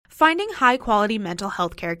Finding high-quality mental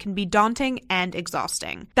health care can be daunting and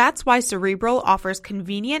exhausting. That's why Cerebral offers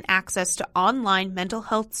convenient access to online mental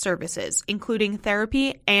health services, including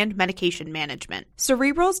therapy and medication management.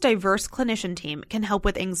 Cerebral's diverse clinician team can help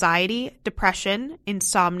with anxiety, depression,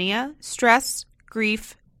 insomnia, stress,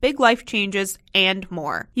 grief, big life changes, and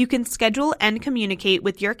more. You can schedule and communicate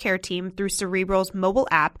with your care team through Cerebral's mobile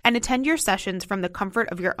app and attend your sessions from the comfort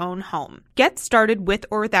of your own home. Get started with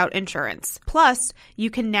or without insurance. Plus, you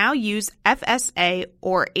can now use FSA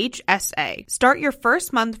or HSA. Start your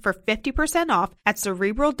first month for 50% off at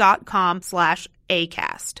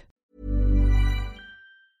Cerebral.com/ACAST.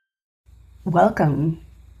 Welcome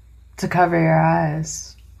to Cover Your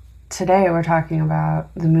Eyes. Today we're talking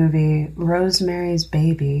about the movie Rosemary's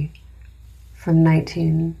Baby from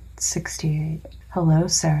 1968. Hello,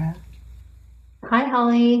 Sarah. Hi,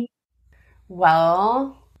 Holly.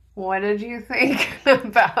 Well, what did you think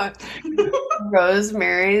about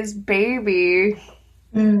Rosemary's Baby?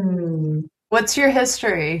 What's your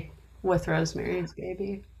history with Rosemary's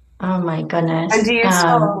Baby? Oh my goodness. And do you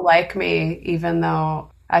still like me even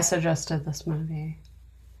though I suggested this movie?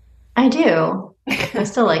 I do. I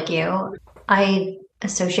still like you. I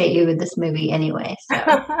associate you with this movie anyway. So.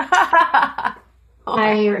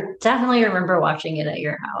 I definitely remember watching it at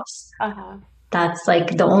your house. That's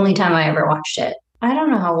like the only time I ever watched it. I don't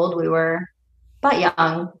know how old we were, but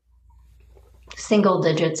young. Single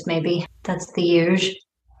digits, maybe. That's the usual.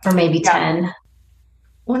 Or maybe 10.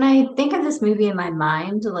 When I think of this movie in my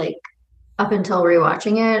mind, like up until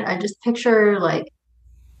rewatching it, I just picture like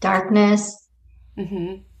darkness.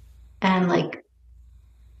 And like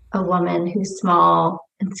a woman who's small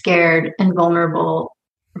and scared and vulnerable,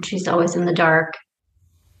 and she's always in the dark.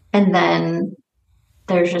 And then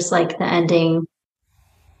there's just like the ending,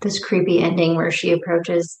 this creepy ending where she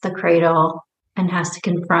approaches the cradle and has to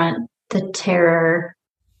confront the terror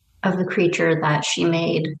of the creature that she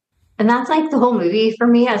made. And that's like the whole movie for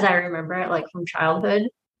me as I remember it, like from childhood.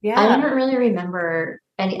 I didn't really remember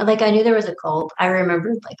any, like I knew there was a cult. I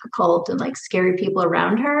remembered like a cult and like scary people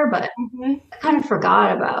around her, but I kind of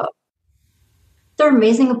forgot about their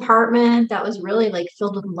amazing apartment that was really like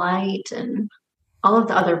filled with light and all of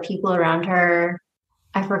the other people around her.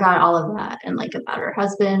 I forgot all of that and like about her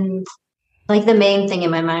husband. Like the main thing in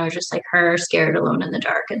my mind was just like her scared alone in the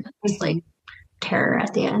dark and just like terror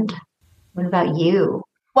at the end. What about you?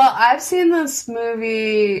 Well, I've seen this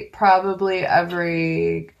movie probably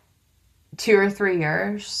every 2 or 3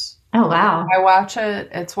 years. Oh, wow. I watch it.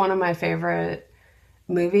 It's one of my favorite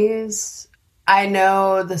movies. I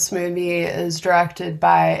know this movie is directed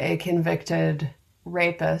by a convicted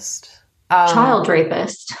rapist. Child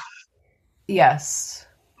rapist. Yes.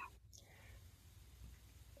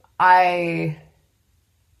 I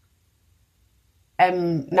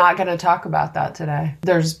am not going to talk about that today.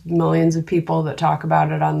 There's millions of people that talk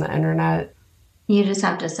about it on the internet. You just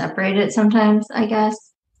have to separate it sometimes, I guess.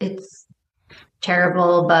 It's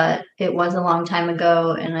terrible, but it was a long time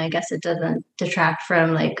ago, and I guess it doesn't detract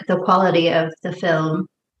from like the quality of the film.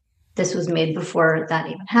 This was made before that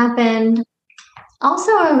even happened.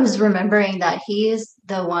 Also, I was remembering that he's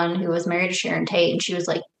the one who was married to Sharon Tate, and she was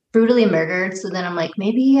like brutally murdered. So then I'm like,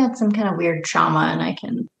 maybe he had some kind of weird trauma, and I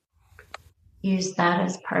can use that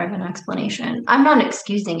as part of an explanation. I'm not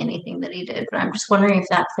excusing anything that he did, but I'm just wondering if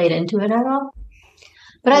that played into it at all.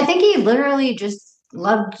 But I think he literally just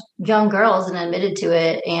loved young girls and admitted to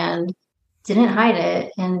it and didn't hide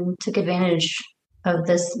it and took advantage of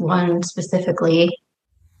this one specifically.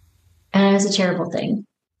 And it was a terrible thing.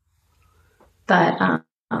 But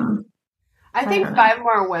I think 5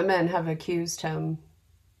 more women have accused him.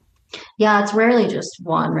 Yeah, it's rarely just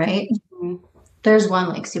one, right? There's one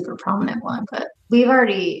like super prominent one, but we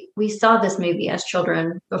saw this movie as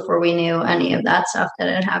children before we knew any of that stuff that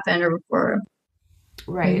had happened or before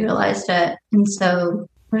we realized it. And so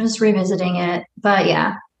we're just revisiting it. But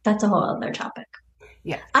yeah, that's a whole other topic.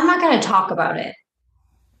 Yeah. I'm not going to talk about it.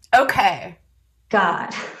 Okay. God.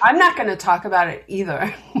 I'm not going to talk about it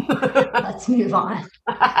either. Let's move on.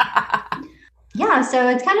 Yeah, so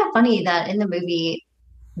it's kind of funny that in the movie,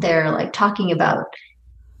 they're like talking about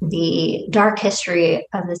the dark history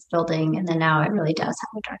of this building. And then now it really does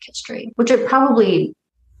have a dark history, which it probably,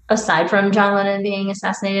 aside from John Lennon being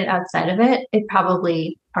assassinated outside of it, it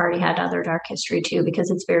probably already had other dark history too, because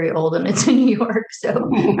it's very old and it's in New York. So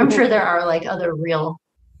I'm sure there are like other real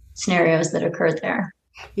scenarios that occurred there.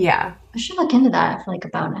 Yeah. I should look into that for like a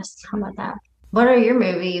bonus. How about that? What are your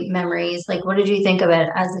movie memories? Like, what did you think of it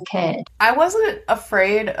as a kid? I wasn't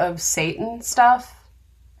afraid of Satan stuff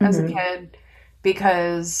as a kid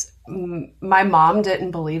because my mom didn't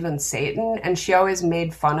believe in Satan and she always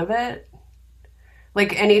made fun of it.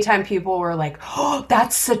 Like anytime people were like, oh,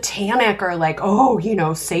 that's satanic, or like, oh,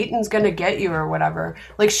 Satan's gonna get you or whatever.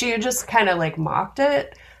 Like she just kind of like mocked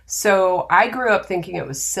it. So I grew up thinking it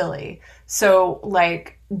was silly. So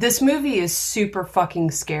like this movie is super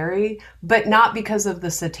fucking scary, but not because of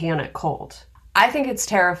the satanic cult. I think it's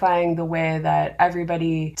terrifying the way that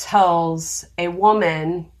everybody tells a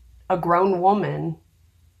woman, a grown woman,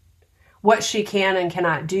 what she can and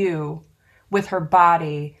cannot do with her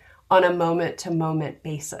body on a moment-to-moment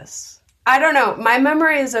basis. I don't know. My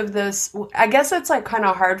memories of this, I guess it's like kind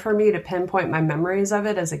of hard for me to pinpoint my memories of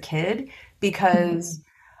it as a kid because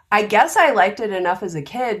I guess I liked it enough as a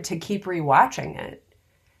kid to keep rewatching it.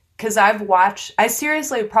 Because I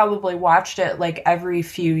seriously probably watched it like every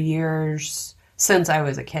few years since I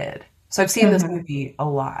was a kid. So I've seen this movie a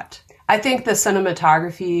lot. I think the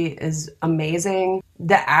cinematography is amazing.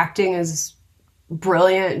 The acting is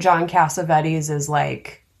brilliant. John Cassavetes is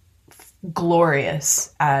like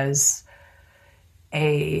glorious as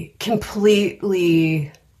a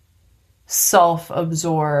completely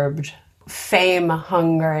self-absorbed,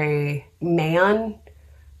 fame-hungry man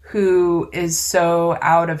who is so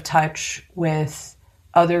out of touch with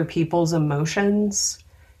other people's emotions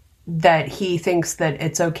that he thinks that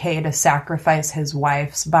it's okay to sacrifice his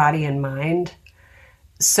wife's body and mind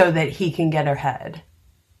so that he can get ahead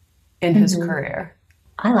in his career.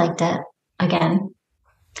 I liked it. Again,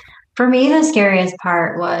 for me, the scariest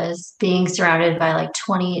part was being surrounded by like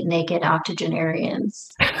 20 naked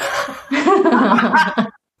octogenarians.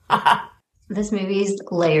 This movie's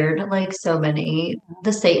layered like so many.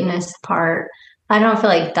 The Satanist part, I don't feel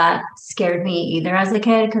like that scared me either as a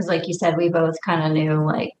kid because, like you said, we both kind of knew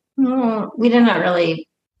like we didn't really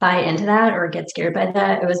buy into that or get scared by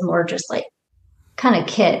that. It was more just like kind of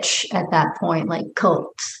kitsch at that point, like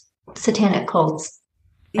cults, satanic cults.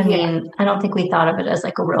 I mean, I don't think we thought of it as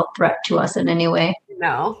like a real threat to us in any way.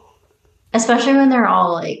 No. Especially when they're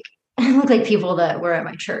all like, look like people that were at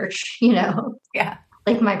my church, Yeah.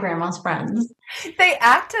 Like my grandma's friends. They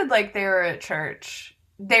acted like they were at church.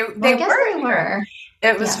 They were.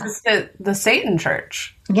 It was just the Satan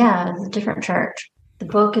church. Yeah, it's a different church. The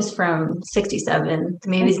book is from 67. The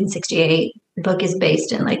movie's in 68. The book is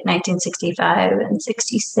based in like 1965 and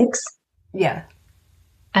 66. Yeah.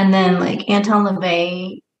 And then like Anton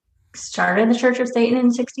LaVey started the Church of Satan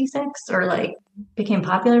in 66 or like became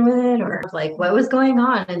popular with it or like what was going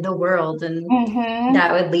on in the world and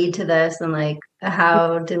that would lead to this and like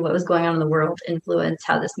how did what was going on in the world influence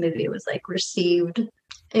how this movie was like received.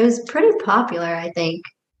 It was pretty popular, I think.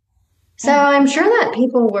 So I'm sure that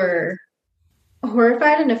people were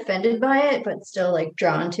horrified and offended by it, but still like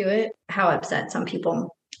drawn to it. How upset some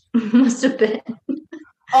people must have been.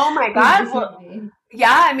 Oh my God. Well,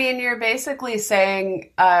 yeah, I mean, you're basically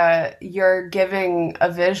saying you're giving a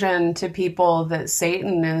vision to people that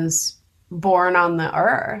Satan is born on the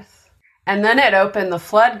earth. And then it opened the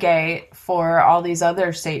floodgate for all these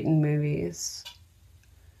other Satan movies.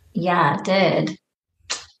 Yeah, it did.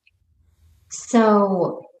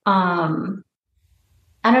 So, I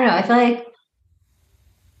don't know. I feel like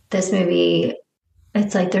this movie,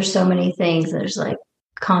 it's like there's so many things. There's like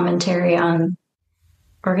commentary on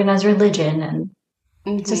organized religion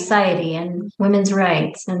and society and women's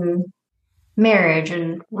rights and marriage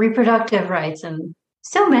and reproductive rights and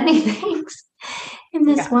so many things in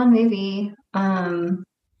this one movie.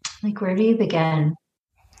 Like, where do you begin?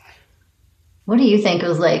 What do you think it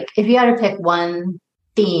was like? If you had to pick one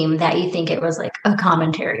theme that you think it was like a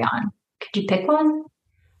commentary on, could you pick one?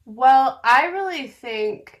 Well, I really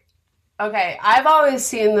think, I've always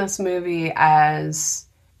seen this movie as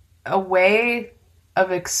a way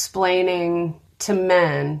of explaining to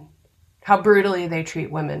men how brutally they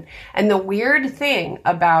treat women. And the weird thing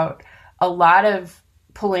about a lot of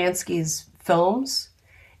Polanski's films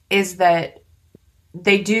is that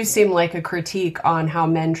they do seem like a critique on how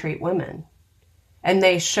men treat women. And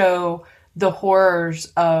they show the horrors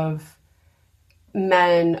of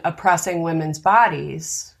men oppressing women's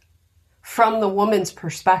bodies from the woman's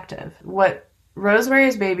perspective. What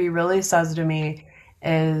Rosemary's Baby really says to me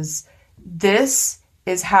is this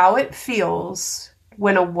is how it feels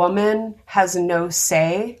when a woman has no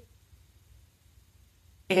say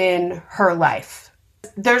in her life.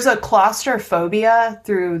 There's a claustrophobia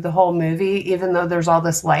through the whole movie, even though there's all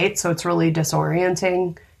this light, so it's really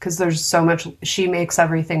disorienting because there's so much. She makes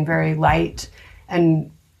everything very light and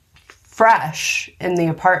fresh in the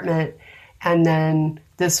apartment, and then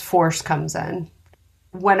this force comes in.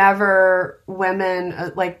 Whenever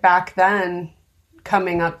women, like back then,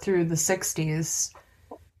 coming up through the 60s,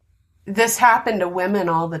 this happened to women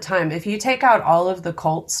all the time. If you take out all of the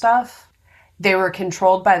cult stuff, they were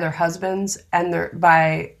controlled by their husbands and their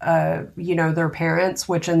parents,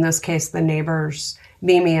 which in this case, the neighbors,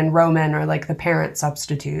 Mimi and Roman, are like the parent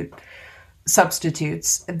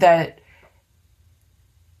substitutes, that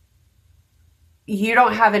you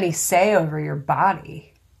don't have any say over your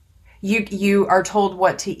body. You are told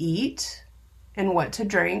what to eat and what to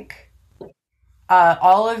drink.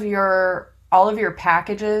 All of your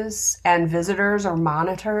packages and visitors are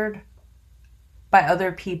monitored by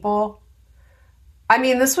other people. I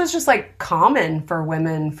mean, this was just like common for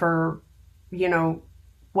women for,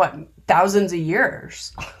 thousands of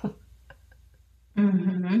years.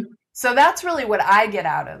 Mm-hmm. So that's really what I get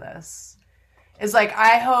out of this. Is like,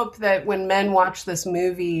 I hope that when men watch this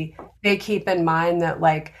movie, they keep in mind that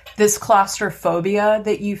like this claustrophobia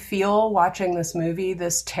that you feel watching this movie,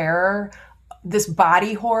 this terror, this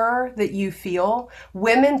body horror that you feel,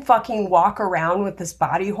 women fucking walk around with this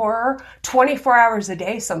body horror 24 hours a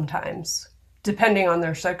day sometimes, depending on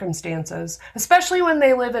their circumstances, especially when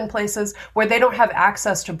they live in places where they don't have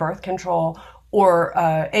access to birth control or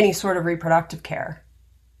any sort of reproductive care.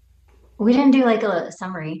 We didn't do like a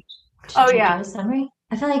summary. Should you do a summary?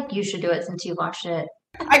 I feel like you should do it since you watched it.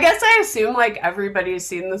 I guess I assume like everybody's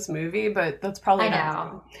seen this movie, but that's probably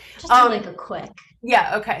not. Just like a quick.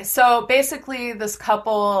 Yeah, okay. So basically this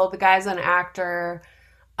couple, the guy's an actor,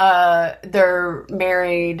 they're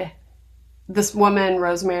married. This woman,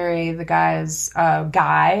 Rosemary, the guy's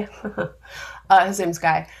Guy. His name's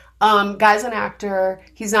Guy. Guy's an actor.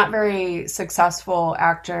 He's not very successful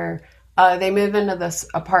actor. They move into this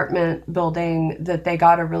apartment building that they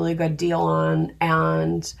got a really good deal on,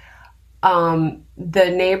 and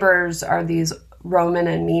the neighbors are these Roman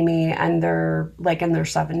and Mimi, and they're like in their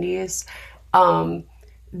 70s.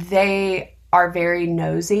 They are very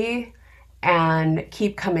nosy and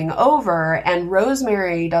keep coming over, and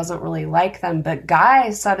Rosemary doesn't really like them, but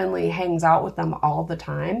Guy suddenly hangs out with them all the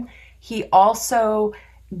time. He also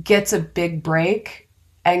gets a big break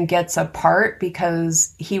and gets a part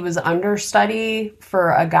because he was understudy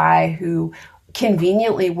for a guy who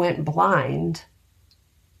conveniently went blind,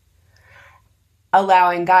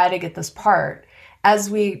 allowing Guy to get this part. As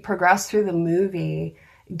we progress through the movie,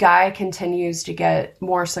 Guy continues to get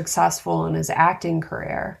more successful in his acting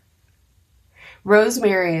career.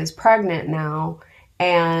 Rosemary is pregnant now,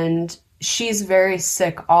 and she's very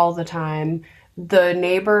sick all the time. The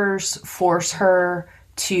neighbors force her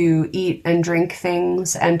to eat and drink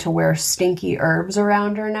things and to wear stinky herbs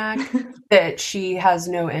around her neck that she has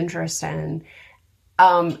no interest in.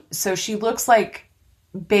 So she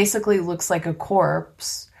basically looks like a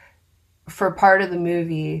corpse for part of the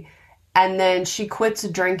movie. And then she quits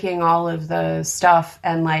drinking all of the stuff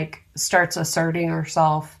and like starts asserting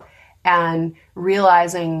herself and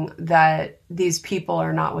realizing that these people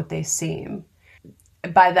are not what they seem.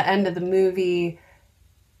 By the end of the movie,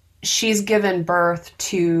 she's given birth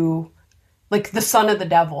to like the son of the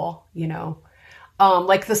devil,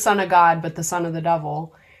 like the son of God, but the son of the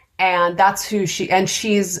devil. And that's who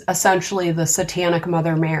she's essentially the satanic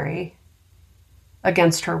Mother Mary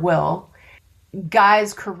against her will.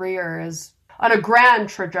 Guy's career is on a grand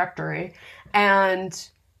trajectory. And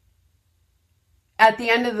at the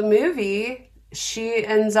end of the movie, she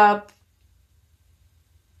ends up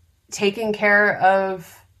taking care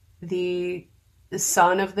of the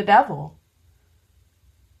son of the devil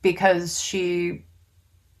because she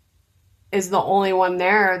is the only one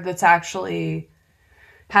there that's actually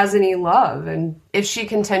has any love. And if she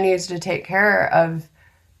continues to take care of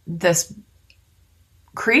this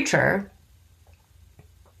creature,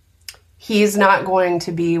 he's not going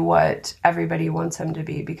to be what everybody wants him to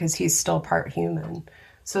be because he's still part human.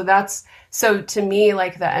 So to me,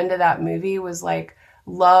 like the end of that movie was like,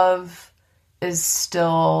 love is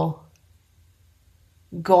still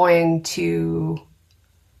going to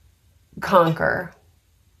conquer.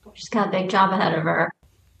 She's got a big job ahead of her.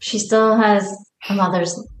 She still has a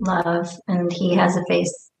mother's love, and he has a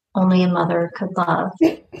face only a mother could love.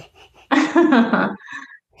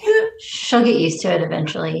 She'll get used to it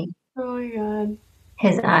eventually. Oh my God.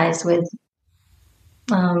 His eyes with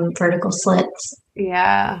vertical slits.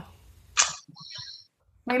 Yeah.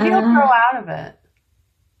 Maybe he'll grow out of it.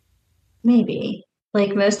 Maybe.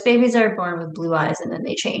 Like most babies are born with blue eyes and then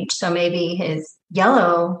they change. So maybe his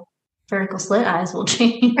yellow vertical slit eyes will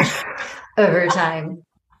change over time.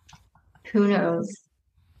 Who knows?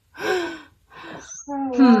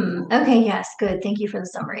 Okay, yes, good. Thank you for the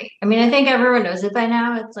summary. I mean, I think everyone knows it by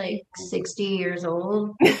now. It's like 60 years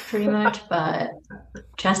old, pretty much, but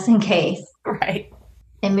just in case. Right.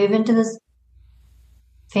 They move into this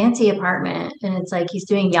fancy apartment, and it's like he's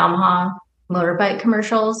doing Yamaha motorbike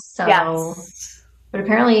commercials. So yes. But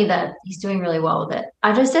apparently that he's doing really well with it.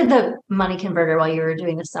 I just did the money converter while you were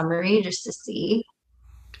doing the summary just to see,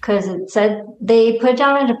 because it said they put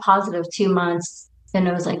down a deposit of 2 months and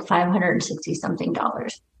it was like 560 something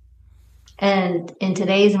dollars. And in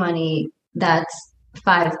today's money, that's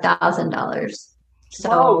 $5,000. Whoa.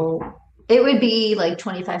 So it would be like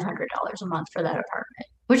 $2,500 a month for that apartment,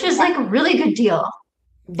 which is like a really good deal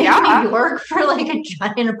Yeah. in New York for like a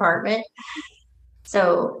giant apartment.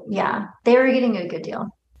 So yeah, they were getting a good deal.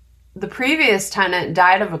 The previous tenant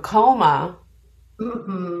died of a coma,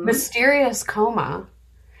 Mm-hmm. mysterious coma.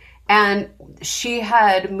 And she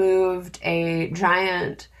had moved a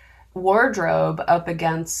giant wardrobe up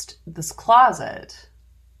against this closet.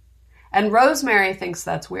 And Rosemary thinks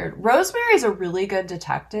that's weird. Rosemary's a really good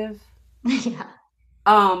detective. Yeah.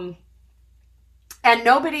 Um and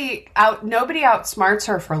nobody outsmarts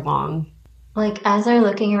her for long. Like as they're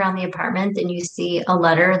looking around the apartment and you see a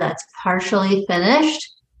letter that's partially finished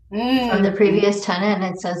from the previous tenant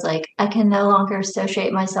and it says like I can no longer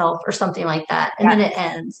associate myself or something like that. And then it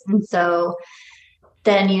ends. And so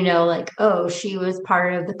then you know like, oh, she was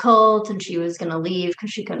part of the cult and she was going to leave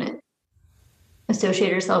because she couldn't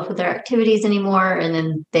associate herself with their activities anymore. And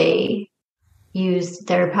then they used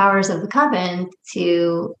their powers of the coven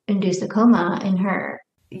to induce a coma in her.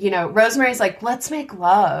 You know, Rosemary's like, let's make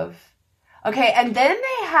love. Okay, and then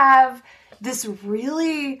they have this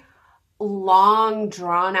really long,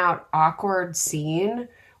 drawn out, awkward scene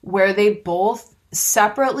where they both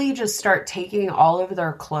separately just start taking all of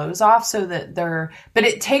their clothes off so that but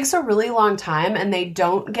it takes a really long time and they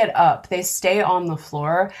don't get up. They stay on the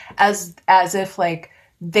floor as if like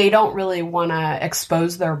they don't really want to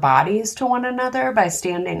expose their bodies to one another by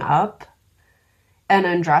standing up and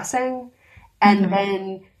undressing. And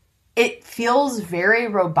then it feels very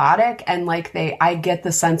robotic and like I get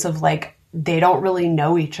the sense of like they don't really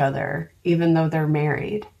know each other even though they're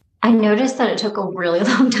married. I noticed that it took a really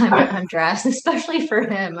long time to undress, especially for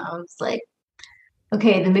him. I was like,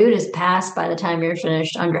 okay, the mood is past by the time you're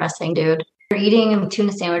finished undressing, dude. You're eating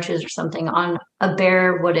tuna sandwiches or something on a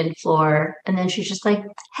bare wooden floor. And then she's just like,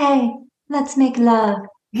 hey, let's make love.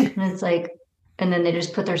 And it's like, and then they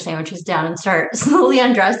just put their sandwiches down and start slowly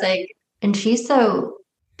undressing. And she's so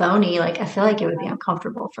bony, like, I feel like it would be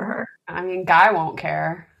uncomfortable for her. I mean, Guy won't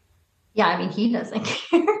care. Yeah, I mean, he doesn't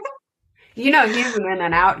care. You know, he's an in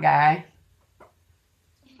and out guy.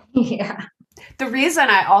 Yeah. The reason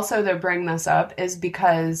I also to bring this up is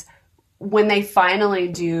because when they finally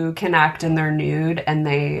do connect and they're nude and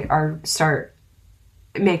they start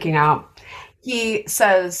making out, he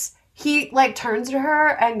says, he like turns to her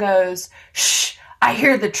and goes, shh, I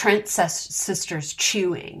hear the Trent sisters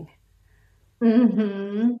chewing.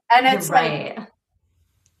 Mm-hmm. And it's right. Like,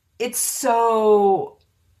 it's so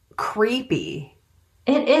creepy.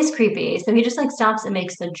 It is creepy. So he just like stops and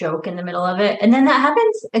makes a joke in the middle of it. And then that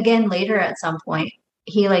happens again later at some point.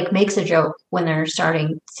 He like makes a joke when they're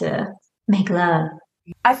starting to make love.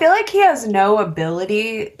 I feel like he has no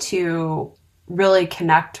ability to really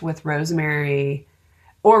connect with Rosemary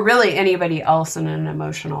or really anybody else in an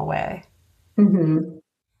emotional way. Mm-hmm.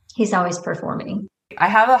 He's always performing. I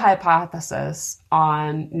have a hypothesis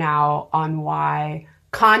on why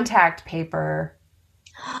contact paper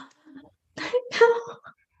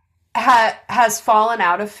has fallen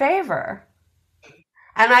out of favor.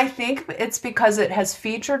 And I think it's because it has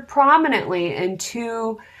featured prominently in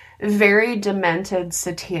two very demented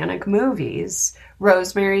satanic movies,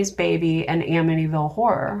 Rosemary's Baby and Amityville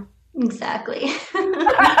Horror. Exactly.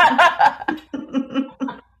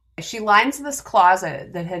 She lines this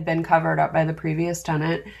closet that had been covered up by the previous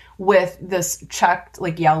tenant with this checked,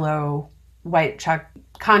 like yellow, white checked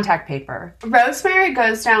contact paper. Rosemary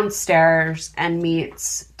goes downstairs and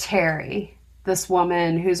meets Terry, this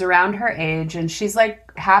woman who's around her age, and she's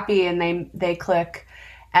like happy and they click.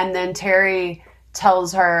 And then Terry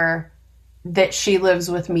tells her that she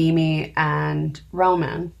lives with Mimi and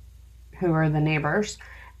Roman, who are the neighbors,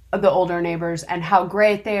 the older neighbors, and how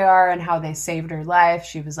great they are and how they saved her life.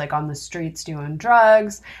 She was like on the streets doing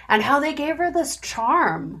drugs, and how they gave her this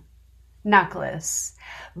charm necklace.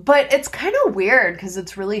 But it's kind of weird because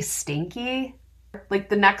it's really stinky. Like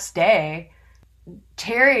the next day,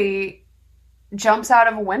 Terry jumps out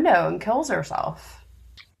of a window and kills herself.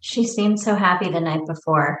 She seemed so happy the night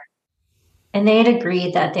before. And they had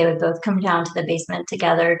agreed that they would both come down to the basement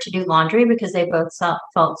together to do laundry because they both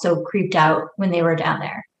felt so creeped out when they were down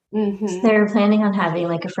there. Mm-hmm. So they were planning on having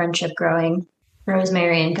like a friendship growing.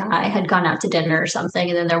 Rosemary and Guy had gone out to dinner or something,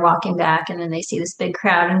 and then they're walking back, and then they see this big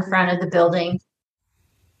crowd in front of the building.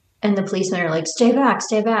 And the policemen are like, stay back,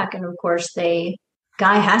 stay back. And of course, Guy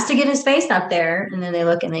has to get his face up there. And then they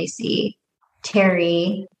look and they see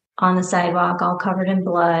Terry on the sidewalk, all covered in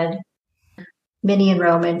blood. Minnie and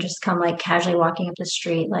Roman just come like casually walking up the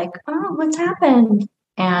street, like, oh, what's happened?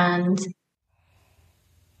 And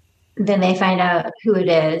then they find out who it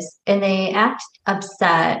is and they act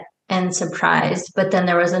upset and surprised. But then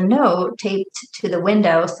there was a note taped to the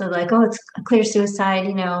window. So, like, oh, it's a clear suicide,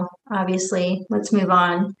 obviously, let's move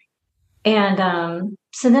on. And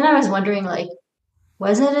so then I was wondering, like,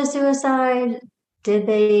 was it a suicide? Did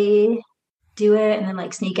they do it and then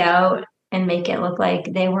like sneak out and make it look like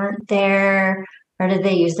they weren't there? Or did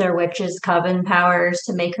they use their witch's coven powers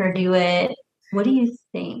to make her do it? What do you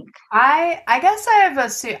think? I guess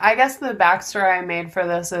I guess the backstory I made for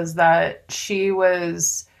this is that she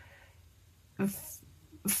was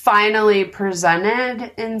finally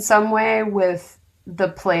presented in some way with the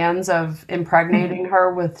plans of impregnating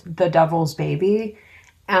her with the devil's baby,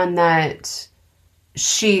 and that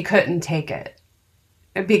she couldn't take it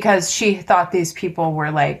because she thought these people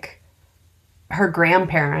were like her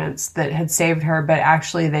grandparents that had saved her, but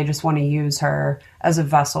actually they just want to use her as a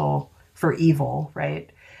vessel for evil,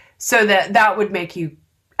 right? So that would make you,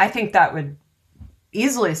 I think that would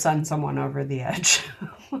easily send someone over the edge.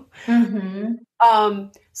 Mm-hmm.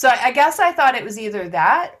 So I guess I thought it was either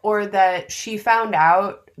that or that she found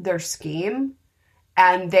out their scheme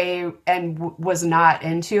and was not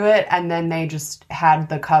into it, and then they just had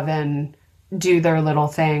the coven do their little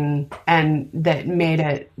thing, and that made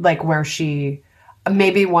it like where she,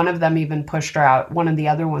 maybe one of them even pushed her out. One of the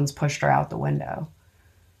other ones pushed her out the window.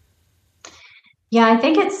 Yeah, I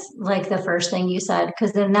think it's like the first thing you said,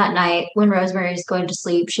 because then that night when Rosemary's going to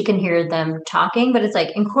sleep, she can hear them talking, but it's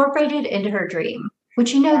like incorporated into her dream,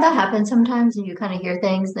 which that happens sometimes and you kind of hear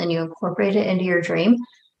things, then you incorporate it into your dream.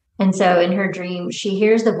 And so in her dream, she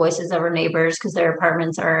hears the voices of her neighbors because their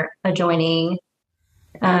apartments are adjoining.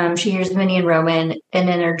 She hears Minnie and Roman, and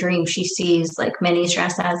in her dream, she sees like Minnie's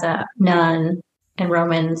dressed as a nun and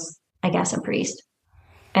Roman's, I guess, a priest.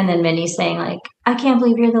 And then Minnie's saying, like, I can't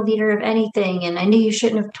believe you're the leader of anything. And I knew you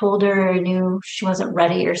shouldn't have told her. I knew she wasn't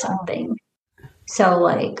ready or something. So,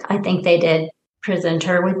 like, I think they did present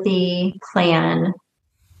her with the plan.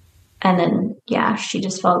 And then, yeah, she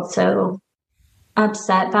just felt so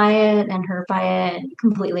upset by it and hurt by it and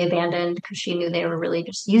completely abandoned because she knew they were really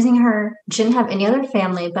just using her. She didn't have any other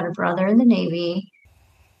family but a brother in the Navy.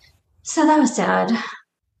 So that was sad.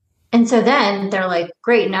 And so then they're like,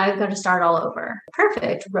 great, now we've got to start all over.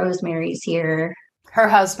 Perfect. Rosemary's here. Her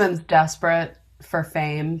husband's desperate for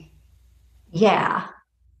fame. Yeah.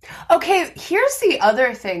 Okay, here's the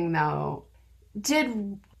other thing, though.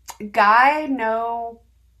 Did Guy know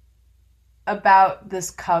about this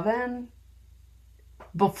coven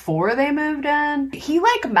before they moved in? He,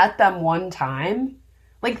 like, met them one time.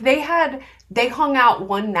 Like, they hung out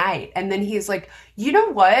one night, and then he's like, you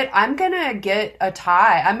know what? I'm going to get a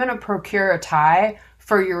tie. I'm going to procure a tie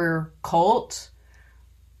for your cult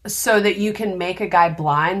so that you can make a guy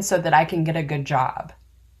blind so that I can get a good job.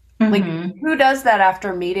 Mm-hmm. Like, who does that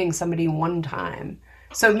after meeting somebody one time?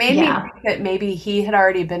 So maybe he had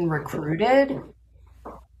already been recruited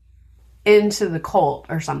into the cult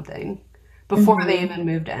or something before they even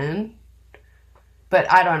moved in.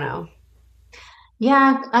 But I don't know.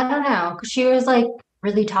 Yeah, I don't know. Because she was like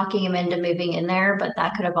really talking him into moving in there, but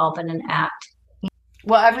that could have all been an act.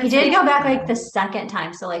 Well, he did go back like the second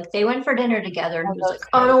time. So like they went for dinner together and he was like,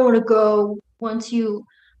 I don't want to go. Once you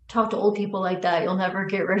talk to old people like that, you'll never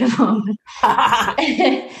get rid of them.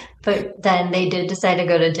 But then they did decide to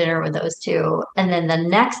go to dinner with those two. And then the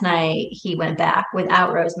next night he went back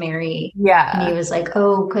without Rosemary. Yeah. And he was like,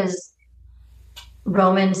 oh, because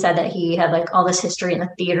Roman said that he had like all this history in the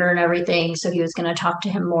theater and everything, so he was going to talk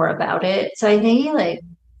to him more about it. So I think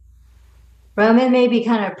Roman maybe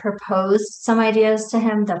kind of proposed some ideas to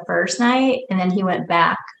him the first night, and then he went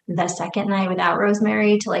back the second night without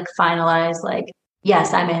Rosemary to like finalize like,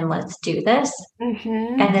 yes, I'm in, let's do this.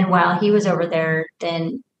 Mm-hmm. And then while he was over there,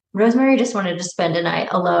 then Rosemary just wanted to spend a night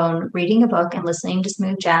alone reading a book and listening to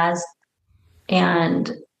smooth jazz.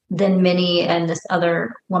 And then Minnie and this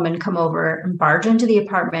other woman come over and barge into the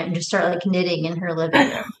apartment and just start like knitting in her living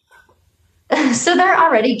room. So they're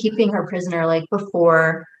already keeping her prisoner like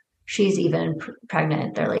before she's even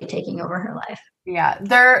pregnant. They're like taking over her life. Yeah,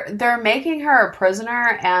 they're making her a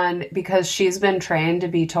prisoner, and because she's been trained to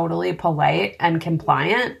be totally polite and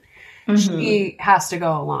compliant, she has to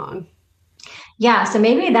go along. Yeah, so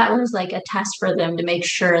maybe that was like a test for them to make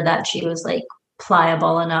sure that she was like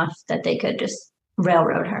pliable enough that they could just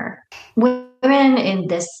railroad her. Women in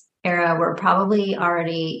this era were probably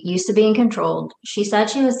already used to being controlled. She said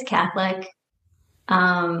she was Catholic,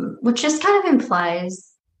 which just kind of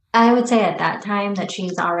implies I would say at that time that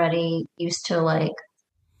she's already used to like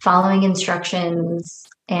following instructions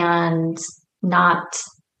and not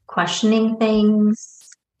questioning things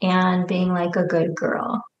and being like a good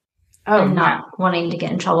girl and not wanting to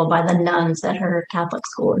get in trouble by the nuns at her Catholic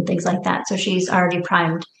school and things like that. So she's already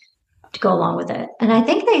primed to go along with it. And I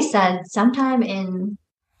think they said sometime in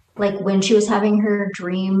like when she was having her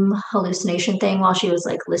dream hallucination thing while she was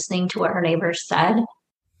like listening to what her neighbors said,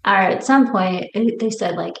 or at some point they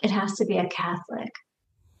said like it has to be a Catholic.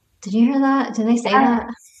 Did you hear that? Did they say that?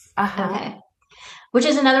 Okay. Which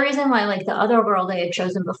is another reason why like the other girl they had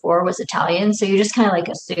chosen before was Italian. So you just kind of like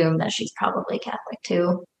assume that she's probably Catholic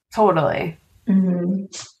too. Totally. Mm-hmm.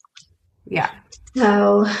 Yeah.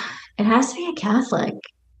 So it has to be a Catholic.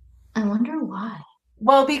 I wonder why.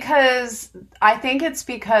 Well, because I think it's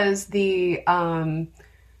because the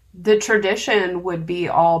tradition would be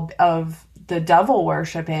all of the devil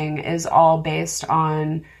worshiping is all based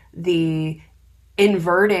on the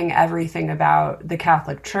inverting everything about the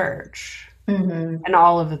Catholic Church and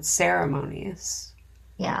all of its ceremonies.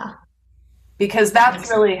 Yeah. Because that's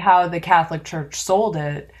really how the Catholic Church sold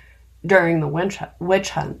it during the witch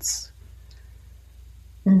hunts.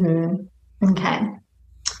 Okay.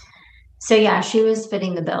 So yeah, she was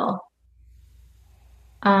fitting the bill.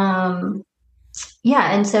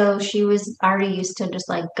 Yeah, and so she was already used to just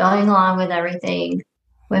like going along with everything.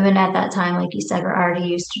 Women at that time, like you said, were already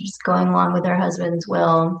used to just going along with their husband's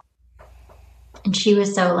will. And she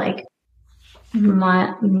was so like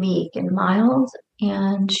meek and mild,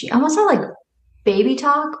 and she almost had like baby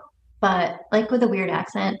talk, but like with a weird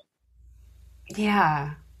accent.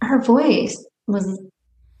 Yeah. Her voice was,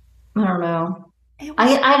 I don't know.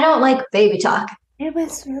 I don't like baby talk. It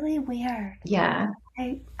was really weird. Yeah.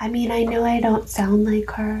 I mean, I know I don't sound like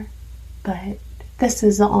her, but this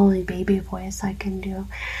is the only baby voice I can do.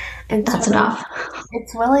 And that's enough.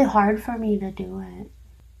 It's really hard for me to do it.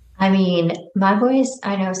 I mean, my voice,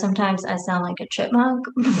 I know sometimes I sound like a chipmunk,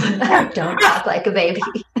 but I don't talk like a baby.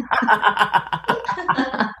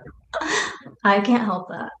 I can't help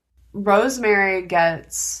that. Rosemary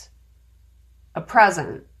gets a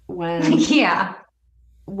present when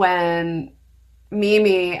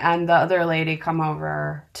Mimi and the other lady come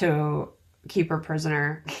over to keep her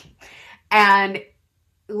prisoner. And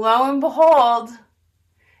lo and behold,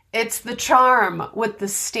 it's the charm with the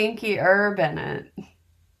stinky herb in it.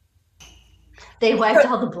 They wiped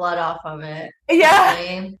all the blood off of it. Yeah.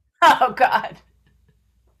 Really? Oh, God.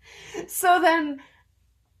 So then,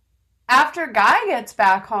 after Guy gets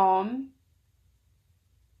back home,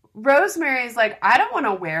 Rosemary's like, I don't want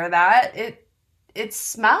to wear that. It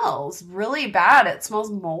smells really bad. It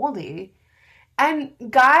smells moldy. And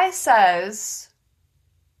Guy says,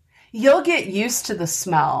 you'll get used to the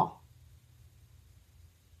smell.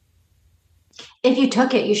 If you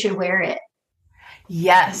took it, you should wear it.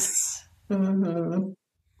 Yes. And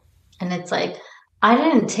it's like, I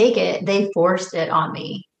didn't take it. They forced it on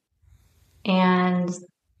me. And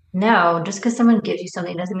no, just because someone gives you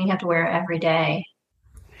something doesn't mean you have to wear it every day.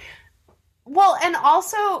 Well, and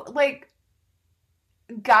also, like,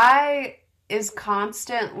 Guy is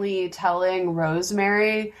constantly telling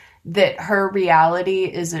Rosemary that her reality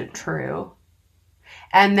isn't true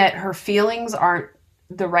and that her feelings aren't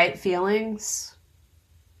the right feelings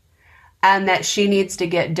and that she needs to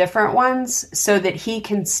get different ones so that he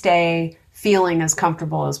can stay feeling as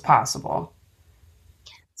comfortable as possible.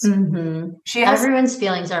 Everyone's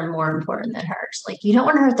feelings are more important than hers. Like, you don't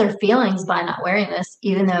want to hurt their feelings by not wearing this,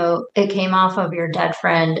 even though it came off of your dead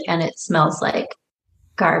friend and it smells like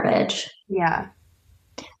garbage. Yeah.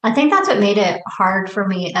 I think that's what made it hard for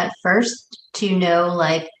me at first to know,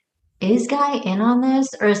 like, is Guy in on this,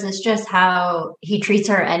 or is this just how he treats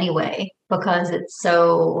her anyway? Because it's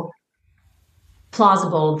so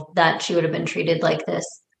plausible that she would have been treated like this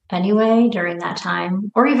anyway during that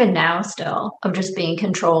time, or even now still, of just being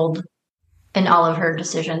controlled in all of her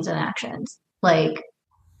decisions and actions. Like,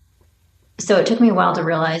 so it took me a while to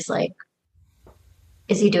realize, like,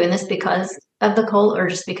 is he doing this because of the cult or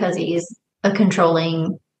just because he's a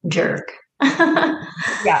controlling jerk?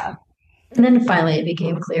 Yeah. And then finally it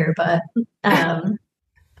became clear, but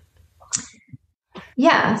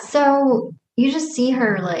yeah, so you just see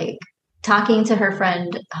her like talking to her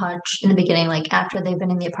friend Hutch in the beginning, like after they've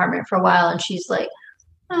been in the apartment for a while, and she's like,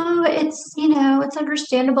 oh, it's, it's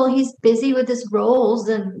understandable. He's busy with his roles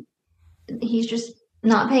and he's just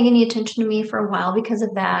not paying any attention to me for a while because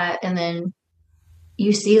of that. And then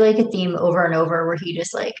you see like a theme over and over where he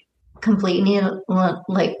just like completely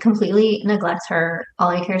neglects her. All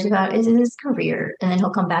he cares about is his career. And then he'll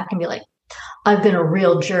come back and be like, I've been a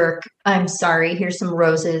real jerk. I'm sorry. Here's some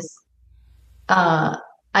roses.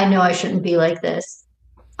 I know I shouldn't be like this.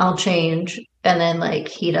 I'll change. And then like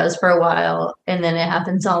he does for a while and then it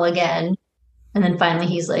happens all again. And then finally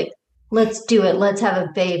he's like, let's do it. Let's have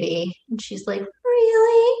a baby. And she's like,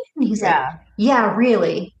 really? And he's like, Yeah. yeah,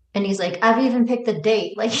 really. And he's like, I've even picked the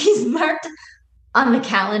date. Like he's marked on the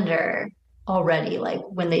calendar already, like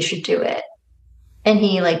when they should do it. And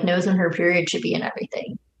he like knows when her period should be and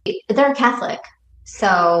everything. They're Catholic.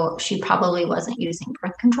 So she probably wasn't using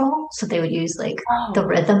birth control. So they would use like the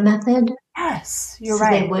rhythm method. Yes, you're so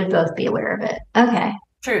right. They would both be aware of it. Okay.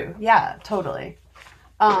 True. Yeah, totally.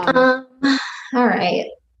 All right.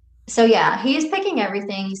 So yeah, he's picking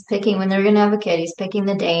everything. He's picking when they're gonna have a kid. He's picking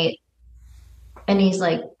the date, and he's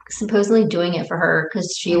like supposedly doing it for her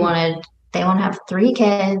because they want to have 3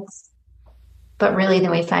 kids, but really,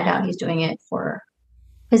 then we find out he's doing it for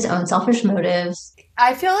his own selfish motives.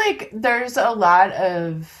 I feel like there's a lot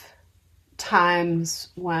of times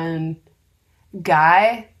when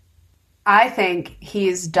Guy, I think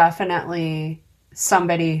he's definitely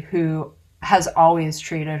somebody who has always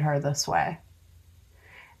treated her this way.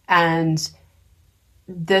 And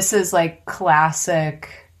this is like classic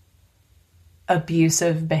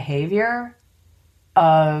abusive behavior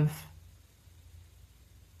of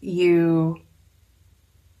you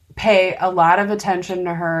pay a lot of attention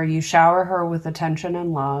to her, you shower her with attention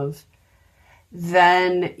and love,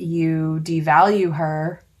 then you devalue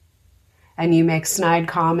her and you make snide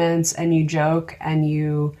comments and you joke and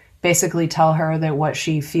you basically tell her that what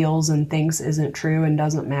she feels and thinks isn't true and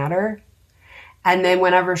doesn't matter. And then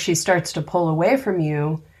whenever she starts to pull away from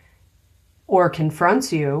you or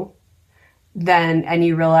confronts you, then, and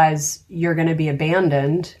you realize you're going to be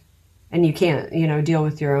abandoned and you can't, deal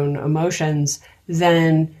with your own emotions,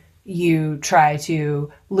 then you try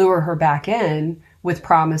to lure her back in with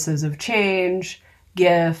promises of change,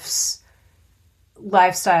 gifts,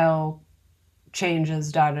 lifestyle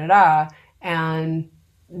changes, and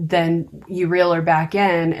then you reel her back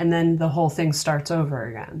in and then the whole thing starts over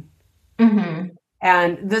again. Mm-hmm.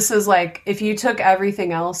 And this is like, if you took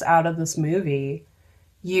everything else out of this movie,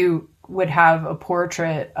 you would have a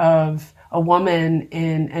portrait of a woman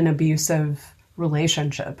in an abusive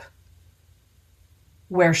relationship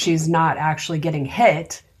where she's not actually getting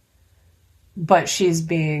hit, but she's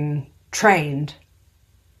being trained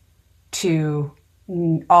to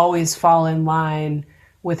always fall in line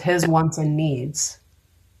with his wants and needs.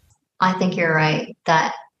 I think you're right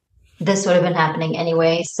that this would have been happening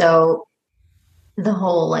anyway. So the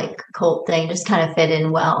whole like cult thing just kind of fit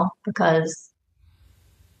in well because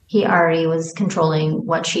he already was controlling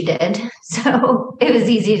what she did. So it was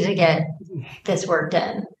easy to get this worked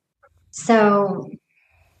in. So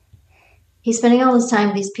he's spending all this time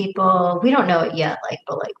with these people. We don't know it yet,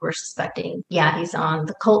 but we're suspecting, yeah, he's on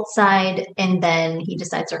the cult side. And then he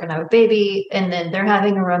decides they're going to have a baby. And then they're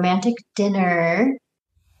having a romantic dinner.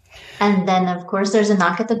 And then, of course, there's a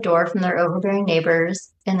knock at the door from their overbearing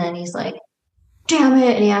neighbors. And then he's like, damn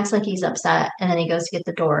it. And he acts like he's upset. And then he goes to get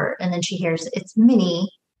the door. And then she hears it's Minnie.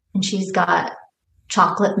 And she's got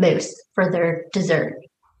chocolate mousse for their dessert.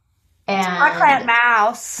 And chocolate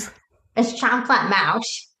mouse. It's chocolate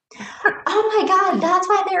mouse. Oh my God, that's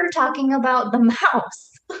why they were talking about the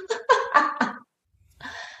mouse.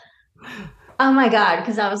 Oh my God,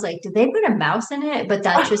 because I was like, did they put a mouse in it? But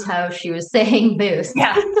that's just how she was saying moose.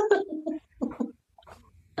 Yeah.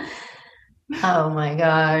 Oh my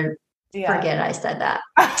God. Yeah. Forget I said that.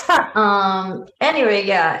 Anyway,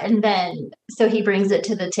 yeah. And then, so he brings it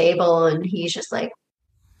to the table and he's just like,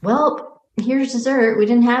 well, here's dessert. We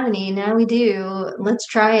didn't have any. Now we do. Let's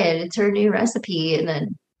try it. It's her new recipe. And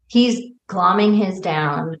then he's glomming his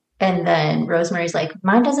down. And then Rosemary's like,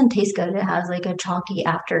 mine doesn't taste good. It has like a chalky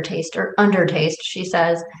aftertaste or undertaste, she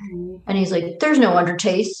says. Mm-hmm. And he's like, there's no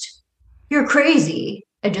undertaste. You're crazy.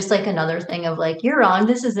 And just like another thing of like, you're wrong.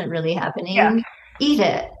 This isn't really happening. Yeah. Eat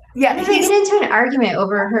it. Yeah, and they get into an argument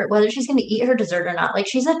over her whether she's going to eat her dessert or not. Like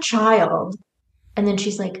she's a child, and then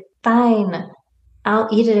she's like, "Fine, I'll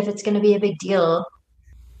eat it if it's going to be a big deal."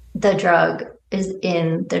 The drug is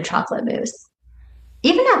in the chocolate mousse.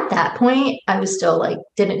 Even at that point, I was still like,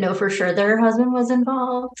 didn't know for sure that her husband was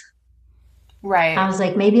involved. Right. I was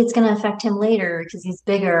like, maybe it's going to affect him later because he's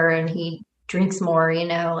bigger and he drinks more.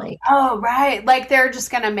 Like. Oh, right. Like they're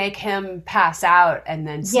just going to make him pass out and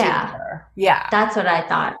then steal her. Yeah. That's what I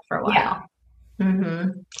thought for a while. Yeah.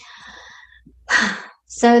 Mm-hmm.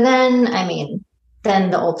 So then,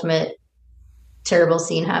 then the ultimate terrible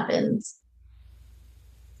scene happens.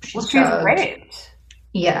 She's raped.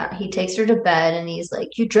 Yeah. He takes her to bed and he's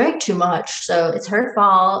like, you drank too much. So it's her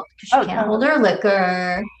fault because she can't hold her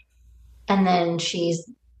liquor. And then she's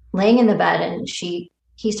laying in the bed and he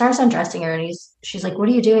he starts undressing her, and she's like, what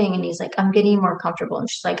are you doing? And he's like, I'm getting more comfortable. And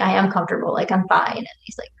she's like, I am comfortable. Like, I'm fine. And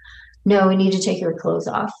he's like, no, we need to take your clothes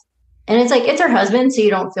off. And it's like, it's her husband, so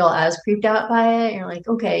you don't feel as creeped out by it. You're like,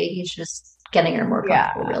 okay, he's just getting her more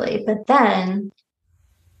comfortable, really. But then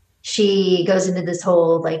she goes into this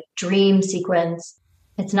whole like dream sequence.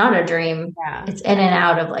 It's not a dream. Yeah. It's in and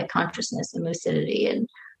out of like consciousness and lucidity, and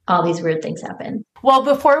all these weird things happen. Well,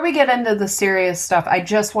 before we get into the serious stuff, I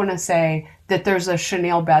just want to say that there's a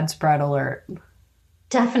chenille bedspread alert.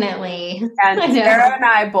 Definitely. And Sarah and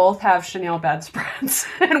I both have chenille bedspreads,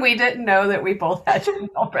 and we didn't know that we both had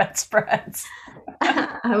chenille bedspreads.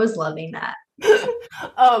 I was loving that.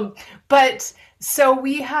 But so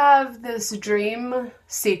we have this dream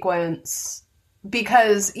sequence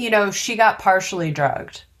because, you know, she got partially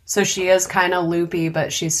drugged. So she is kind of loopy,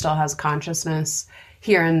 but she still has consciousness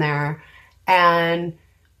here and there. And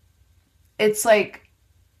it's like,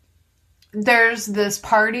 there's this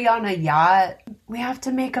party on a yacht. We have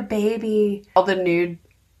to make a baby. All the nude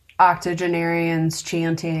octogenarians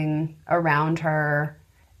chanting around her.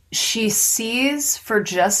 She sees for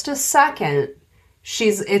just a second,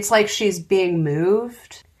 it's like she's being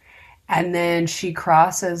moved. And then she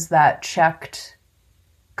crosses that checked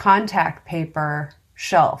contact paper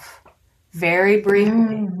shelf very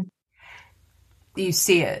briefly. You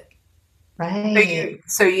see it. Right.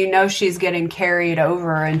 So you know she's getting carried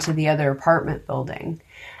over into the other apartment building.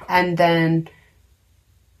 And then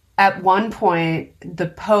at one point, the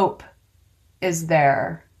Pope is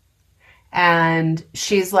there. And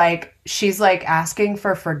she's like asking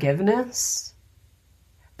for forgiveness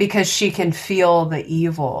because she can feel the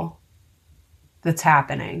evil that's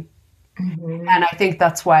happening. Mm-hmm. And I think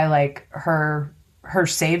that's why like her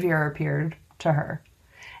savior appeared to her.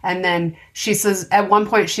 And then she says, at one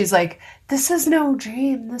point, she's like, this is no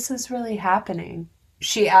dream. This is really happening.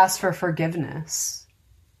 She asked for forgiveness.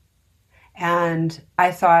 And I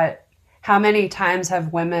thought, how many times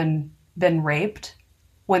have women been raped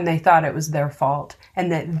when they thought it was their fault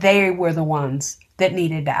and that they were the ones that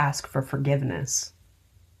needed to ask for forgiveness?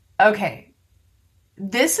 Okay.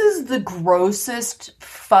 This is the grossest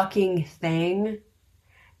fucking thing.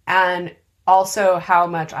 And also how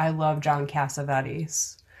much I love John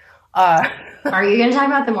Cassavetes. Are you going to talk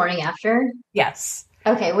about the morning after? Yes.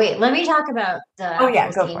 Okay, wait. Let me talk about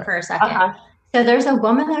the scene for a second. Uh-huh. So there's a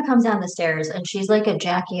woman that comes down the stairs, and she's like a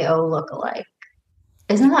Jackie O lookalike.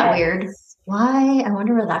 Isn't that weird? Why? I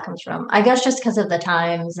wonder where that comes from. I guess just because of the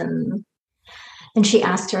times, and she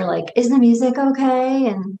asked her like, "Is the music okay?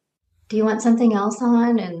 And do you want something else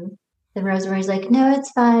on?" And then Rosemary's like, "No,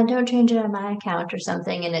 it's fine. Don't change it on my account or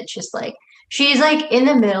something." And it's just like, she's like in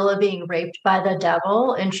the middle of being raped by the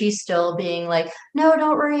devil, and she's still being like, no,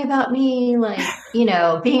 don't worry about me. Like, you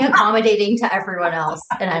know, being accommodating to everyone else.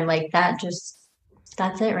 And I'm like, that's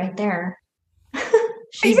it right there.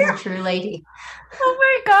 She's a true lady. Oh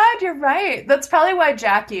my God, you're right. That's probably why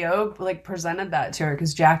Jackie O like presented that to her,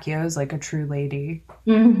 because Jackie O is like a true lady.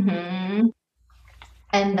 Mm-hmm.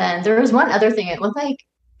 And then there was one other thing. It looked like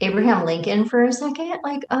Abraham Lincoln for a second,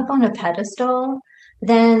 like up on a pedestal.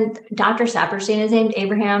 Then Dr. Saperstein is named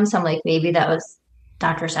Abraham, so I'm like, maybe that was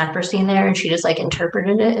Dr. Saperstein there, and she just like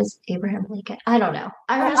interpreted it as Abraham Lincoln. I don't know.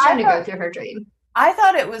 I was just trying to go through her dream. I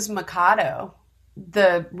thought it was Mikado,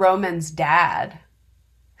 the Roman's dad.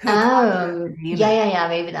 Yeah.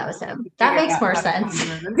 Maybe that was him. That makes more sense.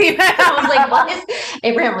 I was like, why is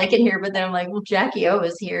Abraham Lincoln here? But then I'm like, well, Jackie O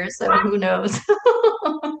is here, so who knows?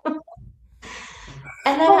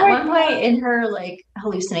 And then at one point in her like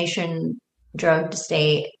hallucination drugged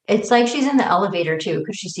state, it's like she's in the elevator too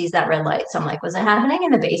because she sees that red light. So I'm like, was it happening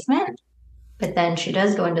in the basement? But then she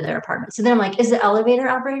does go into their apartment. So then I'm like, is the elevator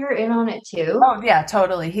operator in on it too? Oh yeah,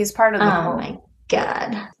 totally. He's part of the Oh my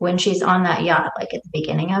God. When she's on that yacht, like at the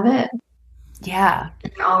beginning of it. Yeah.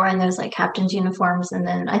 And they're all wearing those like captain's uniforms. And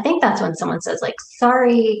then I think that's when someone says like,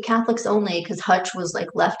 sorry, Catholics only, because Hutch was like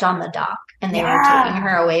left on the dock and they were taking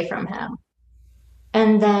her away from him.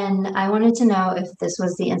 And then I wanted to know if this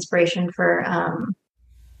was the inspiration for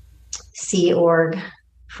Sea Org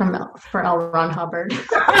for L. Ron Hubbard.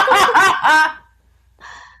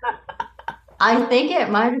 I think it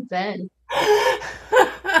might have been.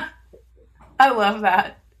 I love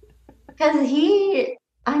that. Because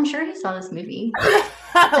I'm sure he saw this movie.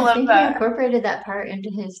 I think he incorporated that part into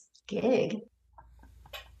his gig.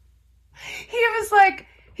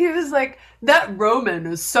 He was like, that Roman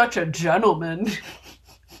is such a gentleman.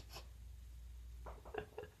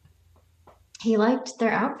 He liked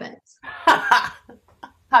their outfits.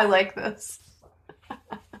 I like this.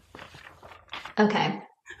 Okay.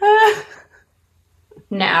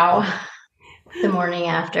 Now, the morning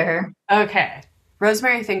after. Okay.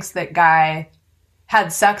 Rosemary thinks that Guy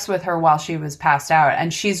had sex with her while she was passed out,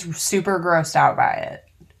 and she's super grossed out by it.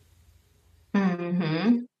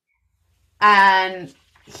 Mm-hmm. And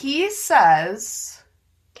he says...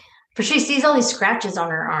 For she sees all these scratches on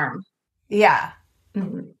her arm. Yeah.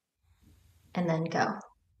 Mm-hmm. And then go.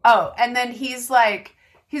 Oh, and then he's like,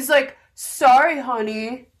 sorry,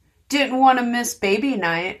 honey. Didn't want to miss baby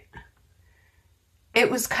night. It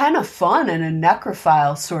was kind of fun in a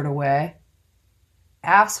necrophile sort of way.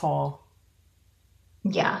 Asshole.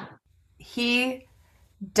 Yeah. He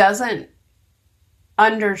doesn't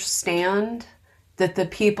understand that the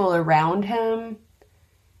people around him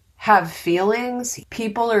have feelings.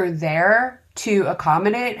 People are there to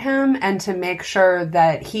accommodate him and to make sure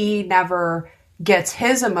that he never gets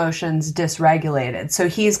his emotions dysregulated. So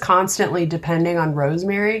he's constantly depending on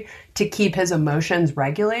Rosemary to keep his emotions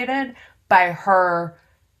regulated by her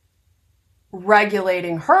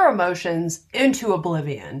regulating her emotions into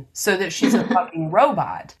oblivion so that she's a fucking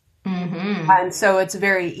robot. Mm-hmm. And so it's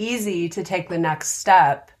very easy to take the next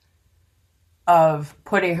step of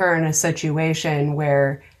putting her in a situation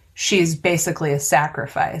where she's basically a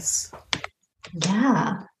sacrifice.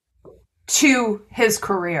 Yeah. To his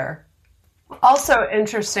career. Also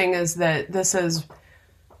interesting is that this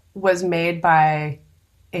was made by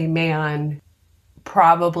a man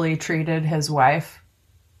probably treated his wife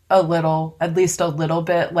at least a little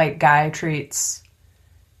bit like Guy treats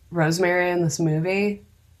Rosemary in this movie.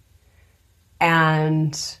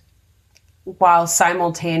 And while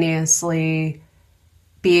simultaneously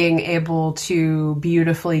being able to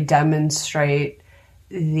beautifully demonstrate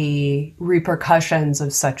the repercussions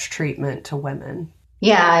of such treatment to women.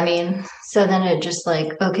 Yeah, I mean, so then it just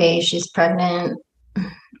like, okay, she's pregnant.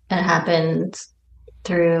 It happened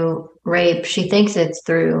through rape. She thinks it's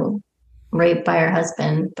through rape by her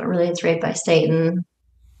husband, but really it's rape by Satan.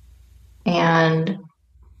 And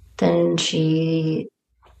then she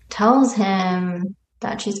tells him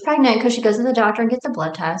that she's pregnant because she goes to the doctor and gets a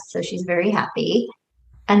blood test. So she's very happy.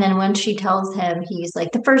 And then when she tells him, he's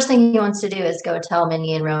like, the first thing he wants to do is go tell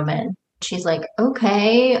Minnie and Roman. She's like,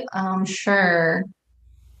 okay, sure.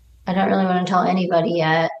 I don't really want to tell anybody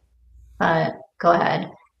yet, but go ahead.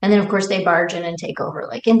 And then, of course, they barge in and take over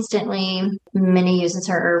like instantly. Minnie uses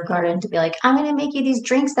her herb garden to be like, I'm going to make you these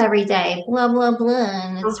drinks every day, blah, blah, blah.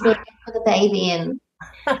 And it's really good for the baby. And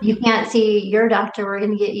you can't see your doctor. We're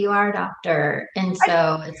going to get you our doctor. And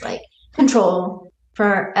so it's like control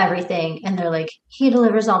for everything. And they're like, he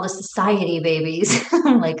delivers all the society babies.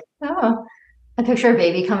 I'm like, oh. I picture a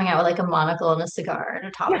baby coming out with like a monocle and a cigar and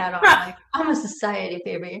a top hat on. Like, I'm a society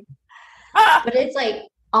baby. But it's like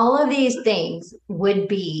all of these things would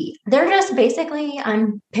be, they're just basically,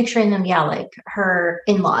 I'm picturing them, yeah, like her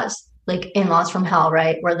in-laws, like in-laws from hell,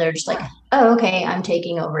 right? Where they're just like, oh, okay, I'm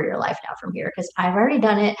taking over your life now from here because I've already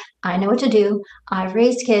done it. I know what to do. I've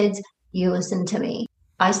raised kids. You listen to me.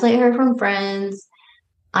 Isolate her from friends.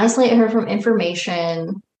 Isolate her from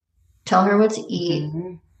information. Tell her what to eat.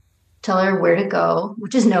 Mm-hmm. Tell her where to go,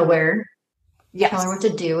 which is nowhere. Yes. Tell her what to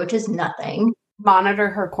do, which is nothing. Monitor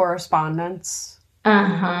her correspondence.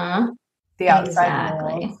 Uh-huh. The outside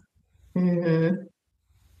world. Mm-hmm.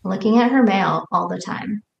 Looking at her mail all the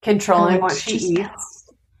time. Controlling what she eats.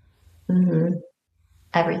 Mm-hmm.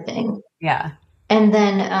 Everything. Yeah. And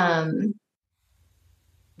then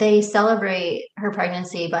they celebrate her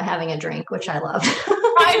pregnancy by having a drink, which I love.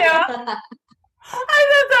 I know. I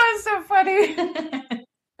thought that was so funny.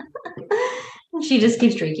 She just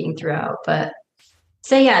keeps drinking throughout. But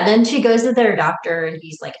so yeah, then she goes to their doctor and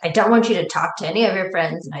he's like, I don't want you to talk to any of your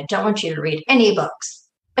friends and I don't want you to read any books.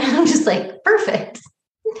 And I'm just like, perfect.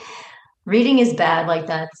 Reading is bad. Like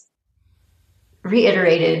that's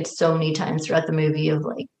reiterated so many times throughout the movie of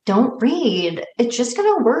like, don't read. It's just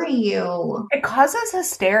going to worry you. It causes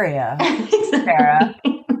hysteria. Sarah.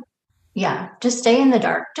 Yeah, just stay in the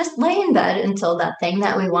dark. Just lay in bed until that thing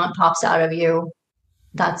that we want pops out of you.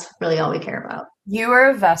 That's really all we care about. You are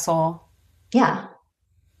a vessel. Yeah.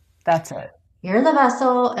 That's it. You're the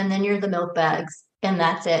vessel, and then you're the milk bags, and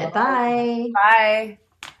that's it. Bye. Bye.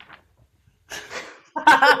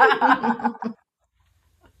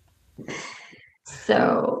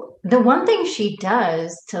 So the one thing she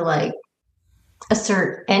does to like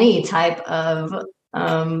assert any type of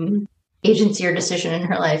agency or decision in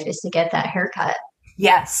her life is to get that haircut.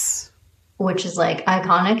 Yes. Which is like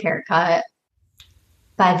iconic haircut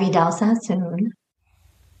by Vidal Sassoon.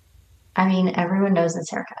 I mean, everyone knows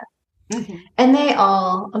this haircut. Mm-hmm. And they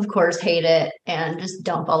all, of course, hate it and just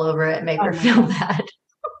dump all over it and make her feel bad.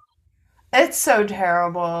 It's so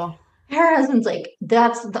terrible. her husband's like,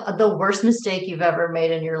 that's the worst mistake you've ever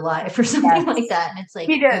made in your life or something like that. And it's like,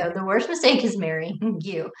 He did. no, the worst mistake is marrying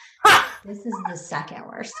you. This is the second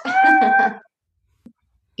worst.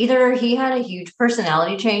 Either he had a huge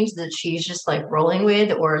personality change that she's just like rolling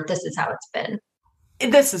with, or this is how it's been.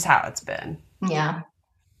 This is how it's been. Yeah.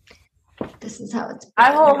 This is how it's been.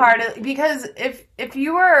 I wholeheartedly, because if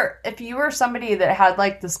you were somebody that had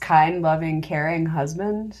like this kind, loving, caring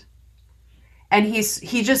husband, and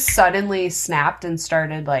he just suddenly snapped and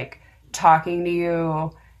started like talking to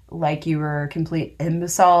you like you were a complete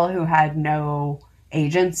imbecile who had no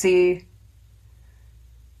agency,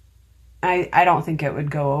 I don't think it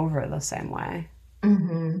would go over the same way.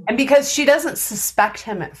 Mm-hmm. And because she doesn't suspect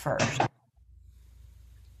him at first.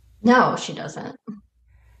 No, she doesn't.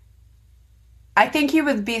 I think he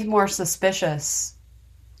would be more suspicious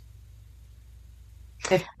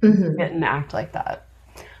if he didn't act like that.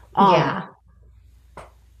 Yeah.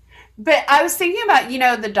 But I was thinking about,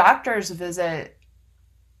 the doctor's visit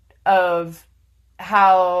of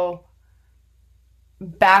how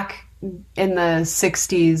back in the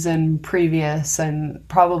 60s and previous, and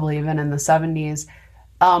probably even in the 70s,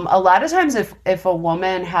 a lot of times if a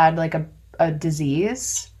woman had like a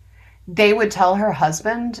disease, they would tell her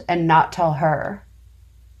husband and not tell her.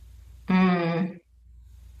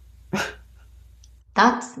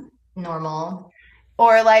 That's normal.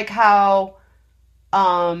 Or like how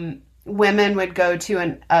women would go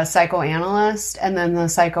to a psychoanalyst, and then the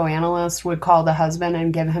psychoanalyst would call the husband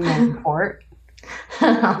and give him a report.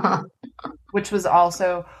 Which was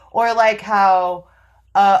also, or like how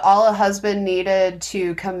all a husband needed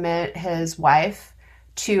to commit his wife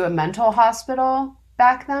to a mental hospital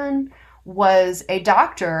back then was a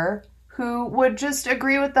doctor who would just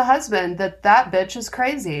agree with the husband that bitch is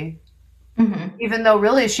crazy. Mm-hmm. Even though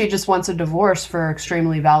really she just wants a divorce for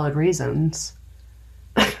extremely valid reasons.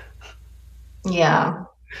 Yeah.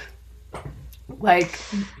 Like...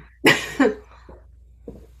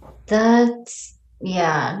 That's...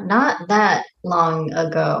 Yeah, not that long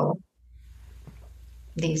ago,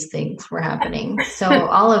 these things were happening. So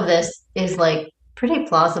all of this is like pretty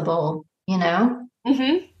plausible,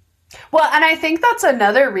 Mm-hmm. Well, and I think that's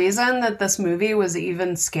another reason that this movie was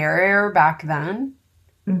even scarier back then.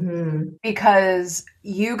 Mm-hmm. Because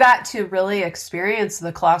you got to really experience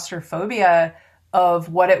the claustrophobia of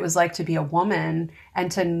what it was like to be a woman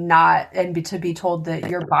and to be told that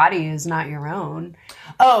your body is not your own.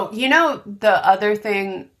 Oh, the other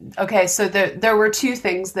thing, okay, so there were two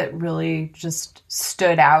things that really just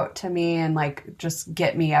stood out to me and like just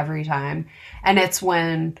get me every time. And it's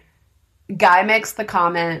when Guy makes the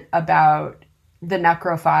comment about the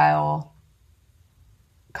necrophile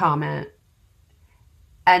comment.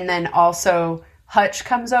 And then also Hutch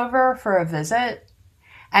comes over for a visit.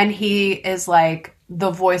 And he is like the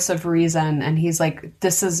voice of reason. And he's like,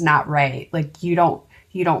 this is not right. Like, you don't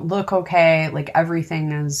look okay. Like,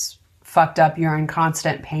 everything is fucked up. You're in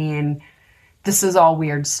constant pain. This is all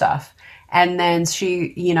weird stuff. And then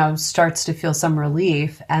she, starts to feel some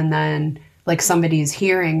relief. And then like somebody's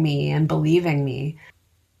hearing me and believing me.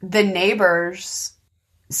 The neighbors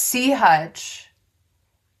see Hutch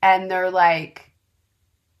and they're like,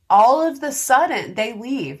 all of the sudden they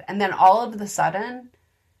leave. And then all of the sudden,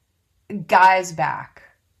 Guy's back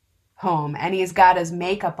home and he's got his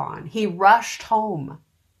makeup on. He rushed home.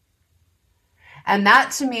 And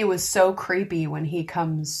that to me was so creepy when he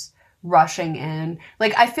comes rushing in.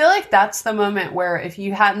 Like, I feel like that's the moment where if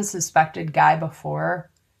you hadn't suspected Guy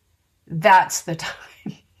before, that's the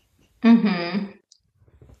time.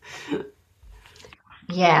 Mm-hmm.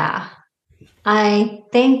 Yeah. I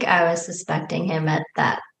think I was suspecting him at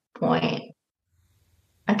that point.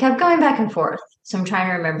 I kept going back and forth. So I'm trying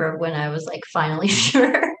to remember when I was like finally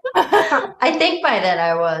sure. I think by then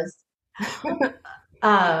I was.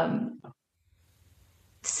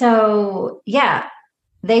 So yeah,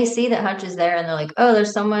 they see that Hutch is there and they're like, oh,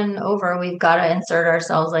 there's someone over. We've got to insert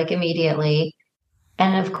ourselves like immediately.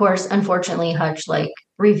 And of course, unfortunately, Hutch like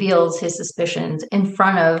reveals his suspicions in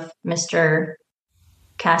front of Mr.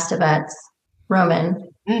 Castavet's Roman.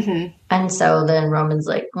 Mm-hmm. And so then Roman's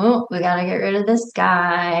like, oh, we got to get rid of this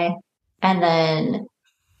guy. And then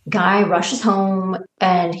Guy rushes home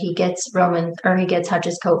and he gets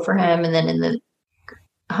Hutch's coat for him. And then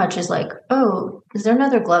Hutch is like, oh, is there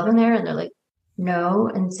another glove in there? And they're like, no.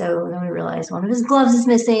 And so then we realize one of his gloves is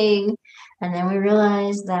missing. And then we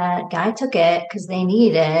realize that Guy took it because they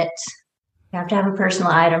need it. You have to have a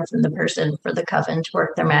personal item from the person for the coven to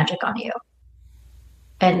work their magic on you.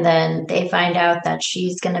 And then they find out that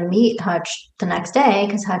she's going to meet Hutch the next day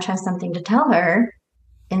because Hutch has something to tell her.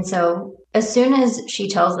 And so as soon as she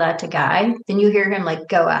tells that to Guy, then you hear him like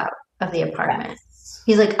go out of the apartment. Yes.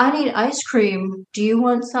 He's like, I need ice cream. Do you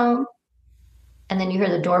want some? And then you hear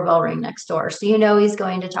the doorbell ring next door. So you know he's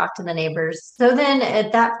going to talk to the neighbors. So then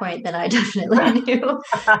at that point, then I definitely knew.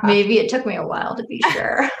 Maybe it took me a while to be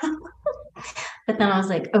sure. But then I was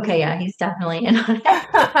like, okay, yeah, he's definitely in on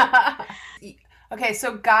it. Okay,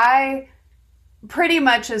 so Guy, pretty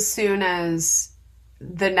much as soon as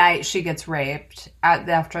the night she gets raped,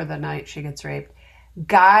 after the night she gets raped,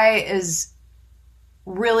 Guy is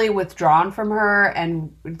really withdrawn from her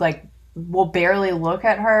and like will barely look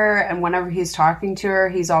at her. And whenever he's talking to her,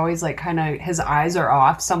 he's always like kind of, his eyes are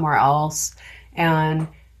off somewhere else. And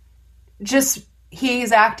just,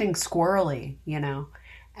 he's acting squirrely, you know?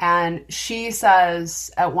 And she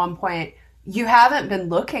says at one point, you haven't been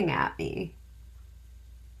looking at me.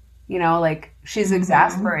 You know, like she's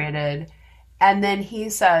exasperated. And then he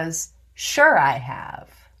says, sure I have.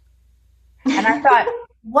 And I thought,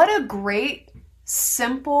 what a great,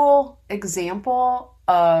 simple example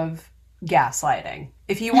of gaslighting.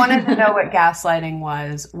 If you wanted to know what gaslighting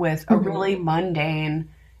was, with a really mundane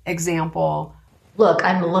example. Look,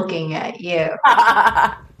 I'm looking at you.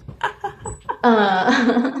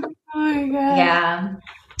 Oh my God. Yeah.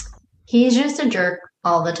 He's just a jerk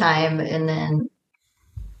all the time. And then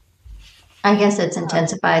I guess it's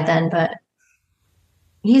intensified then, but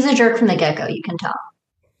he's a jerk from the get-go, you can tell.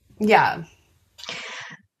 Yeah.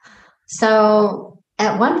 So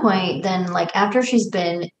at one point, then, like, after she's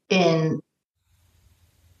been in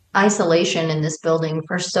isolation in this building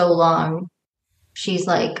for so long, she's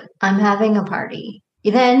like, I'm having a party.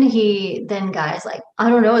 Then Guy's like, I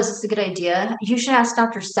don't know, is this a good idea? You should ask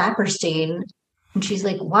Dr. Saperstein. And she's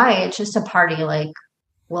like, why? It's just a party. Like,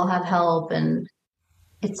 we'll have help and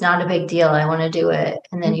it's not a big deal. I want to do it.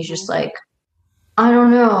 And then he's just like, I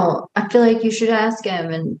don't know. I feel like you should ask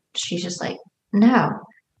him. And she's just like, no.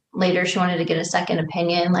 Later, she wanted to get a second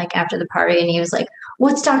opinion, like after the party. And he was like,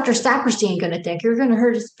 what's Dr. Saperstein going to think? You're going to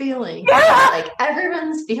hurt his feelings. Like,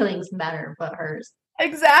 everyone's feelings matter but hers.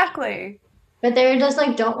 Exactly. But they just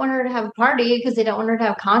like don't want her to have a party because they don't want her to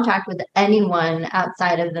have contact with anyone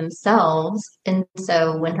outside of themselves. And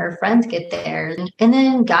so when her friends get there, and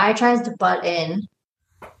then Guy tries to butt in,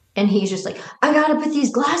 and he's just like, I gotta put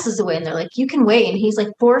these glasses away. And they're like, you can wait. And he's like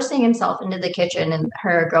forcing himself into the kitchen, and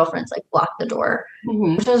her girlfriend's like block the door,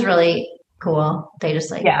 which was really cool. They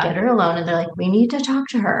just like get her alone, and they're like, we need to talk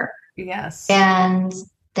to her. Yes. And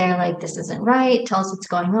they're like, this isn't right. Tell us what's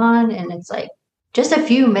going on. And it's like just a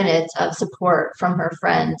few minutes of support from her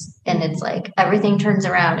friends. And it's like everything turns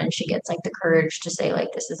around, and she gets like the courage to say,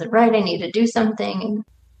 like, this isn't right. I need to do something.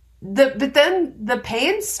 But then the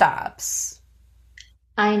pain stops.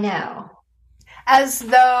 I know. As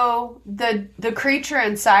though the creature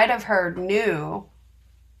inside of her knew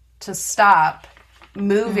to stop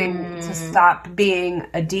moving, to stop being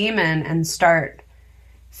a demon and start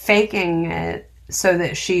faking it so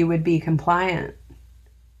that she would be compliant.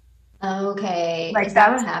 Okay. Like, is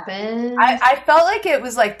that what happened? I felt like it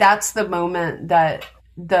was like that's the moment that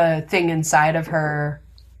the thing inside of her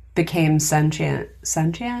became sentient.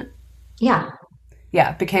 Sentient? Yeah.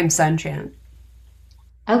 Yeah, became sentient.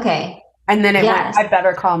 Okay. And then it went, I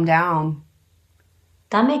better calm down.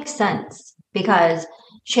 That makes sense because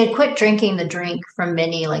she had quit drinking the drink from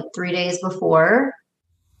Minnie like 3 days before.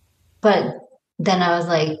 But then I was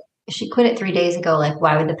like, she quit it 3 days ago. Like,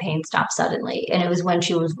 why would the pain stop suddenly? And it was when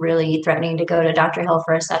she was really threatening to go to Dr. Hill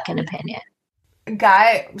for a second opinion.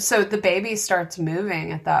 Guy, so the baby starts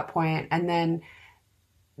moving at that point, and then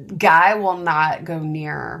Guy will not go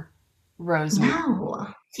near Rosemary. No.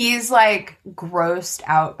 He's like grossed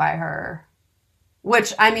out by her,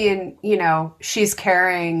 which, I mean, you know, she's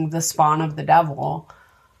carrying the spawn of the devil,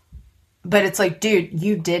 but it's like, dude,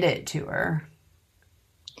 you did it to her.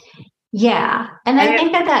 Yeah. And I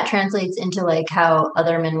think that translates into like how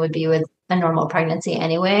other men would be with a normal pregnancy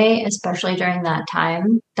anyway, especially during that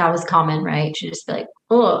time. That was common, right? She'd just be like,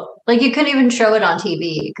 oh, like you couldn't even show it on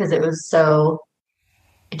TV because it was so,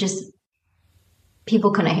 it just,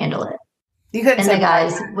 people couldn't handle it. You couldn't and say the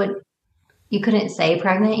guys you couldn't say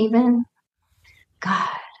pregnant even? God.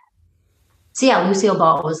 So yeah, Lucille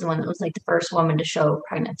Ball was the one that was like the first woman to show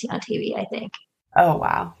pregnancy on TV, I think. Oh,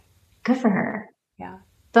 wow. Good for her. Yeah.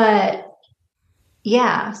 But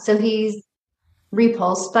yeah, so he's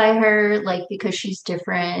repulsed by her, like because she's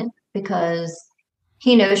different, because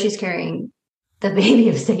he knows she's carrying the baby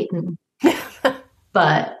of Satan.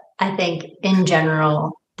 But I think in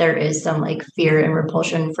general, there is some like fear and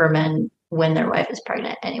repulsion for men when their wife is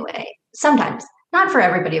pregnant anyway. Sometimes. Not for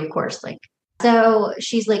everybody, of course. Like, so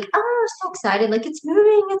she's like, oh, I'm so excited. Like, it's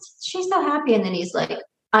moving. She's so happy. And then he's like,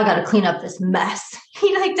 I got to clean up this mess.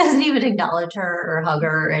 He like doesn't even acknowledge her or hug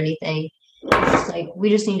her or anything. It's just like, we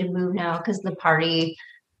just need to move now because the party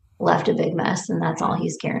left a big mess, and that's all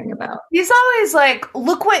he's caring about. He's always like,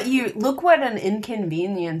 look what an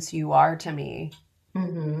inconvenience you are to me.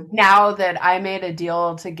 Mm-hmm. Now that I made a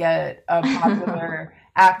deal to get a popular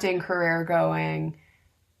acting career going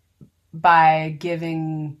by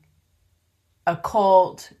giving a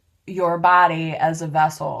cult your body as a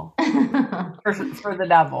vessel for the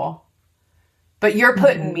devil. But you're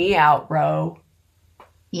putting me out, bro.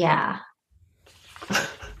 Yeah.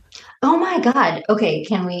 Oh my God. Okay,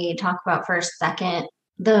 can we talk about for a second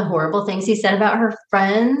the horrible things he said about her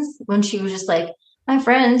friends when she was just like, my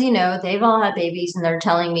friends, they've all had babies and they're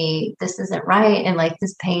telling me this isn't right and like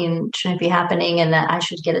this pain shouldn't be happening and that I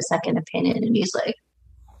should get a second opinion. And he's like,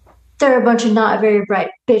 they're a bunch of not very bright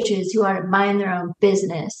bitches who ought to mind their own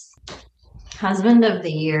business. Husband of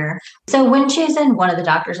the year. So when she's in one of the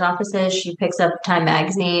doctor's offices, she picks up Time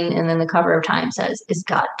magazine and then the cover of Time says, "Is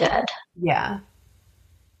God dead?" Yeah.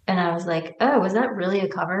 And I was like, oh, was that really a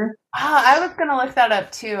cover? I was going to look that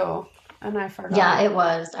up too. And I forgot. Yeah, it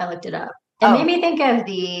was. I looked it up. It made me think of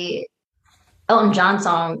the Elton John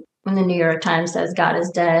song when the New York Times says God is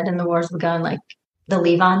dead and the war's begun, like the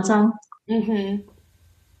Leave-On song. Mm-hmm.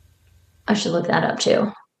 I should look that up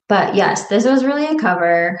too. But yes, this was really a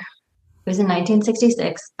cover. It was in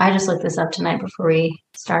 1966. I just looked this up tonight before we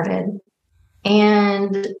started.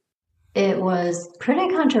 And it was pretty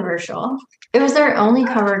controversial. It was their only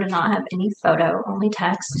cover to not have any photo, only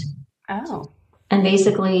text. Oh. And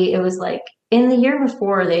basically, it was like in the year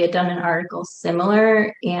before, they had done an article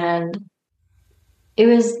similar, and it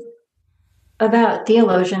was about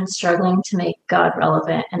theologians struggling to make God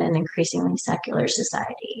relevant in an increasingly secular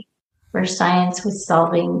society, where science was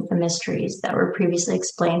solving the mysteries that were previously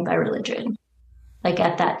explained by religion. Like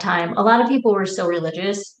at that time, a lot of people were still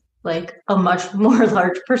religious, like a much more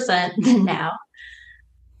large percent than now.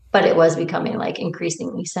 But it was becoming like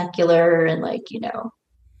increasingly secular and like,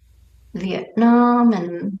 Vietnam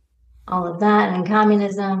and all of that and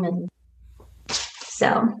communism. And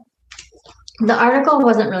so the article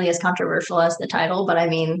wasn't really as controversial as the title, but I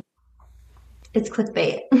mean, it's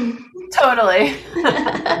clickbait. Totally.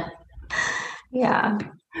 Yeah.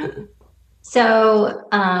 So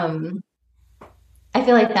I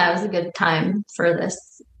feel like that was a good time for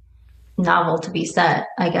this novel to be set.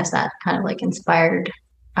 I guess that kind of like inspired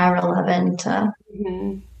Ira Levin to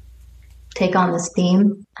take on this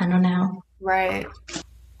theme. I don't know. Right.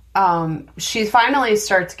 She finally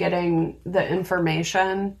starts getting the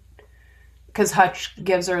information because Hutch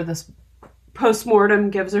gives her this postmortem,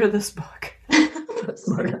 gives her this book.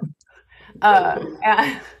 Postmortem.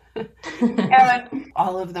 And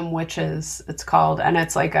all of them witches, it's called, and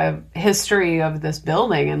it's like a history of this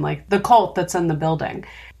building and like the cult that's in the building.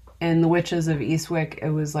 In the Witches of Eastwick,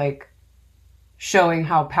 it was like showing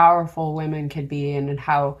how powerful women could be and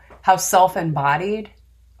how self-embodied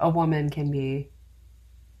a woman can be.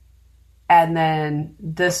 And then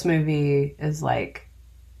this movie is like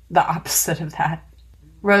the opposite of that.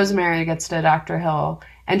 Rosemary gets to Dr. Hill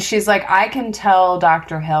and she's like, I can tell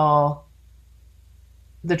Dr. Hill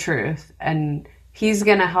the truth and he's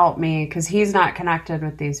going to help me because he's not connected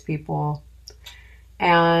with these people.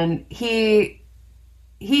 And he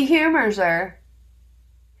humors her.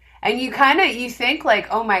 And you think like,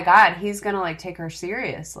 oh my God, he's going to like take her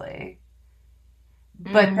seriously.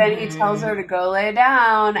 But then he tells her to go lay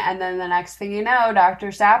down. And then the next thing you know, Dr.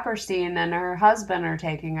 Saperstein and her husband are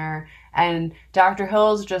taking her. And Dr.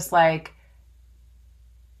 Hill's just like,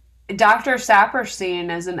 Dr.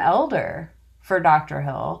 Saperstein is an elder for Dr.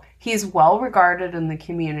 Hill. He's well regarded in the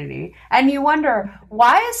community. And you wonder,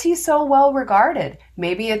 why is he so well regarded?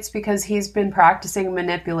 Maybe it's because he's been practicing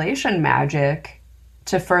manipulation magic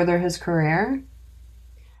to further his career.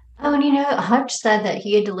 Oh, and Hutch said that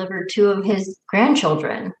he had delivered 2 of his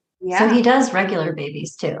grandchildren. Yeah. So he does regular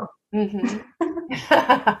babies too. Mm-hmm.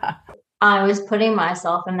 I was putting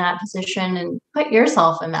myself in that position and put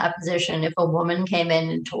yourself in that position if a woman came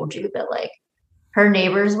in and told you that like her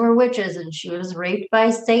neighbors were witches and she was raped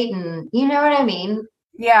by Satan. You know what I mean?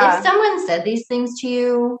 Yeah. If someone said these things to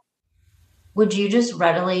you, would you just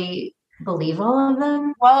readily believe all of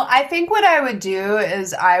them? Well, I think what I would do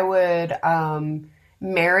is I would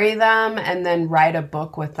marry them and then write a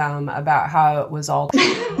book with them about how it was all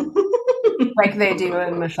like they do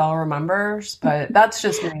in Michelle Remembers, but that's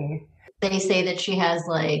just me. They say that she has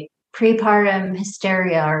like prepartum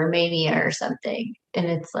hysteria or mania or something. And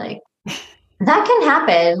it's like, that can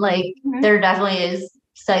happen. Like there definitely is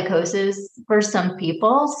psychosis for some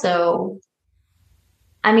people. So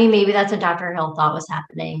I mean, maybe that's what Dr. Hill thought was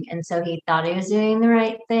happening. And so he thought he was doing the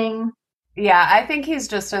right thing. Yeah, I think he's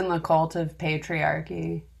just in the cult of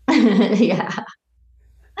patriarchy. Yeah.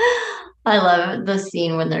 I love the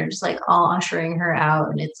scene when they're just like all ushering her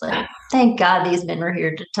out. And it's like, thank God these men were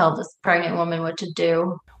here to tell this pregnant woman what to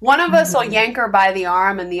do. One of us will yank her by the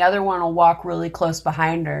arm and the other one will walk really close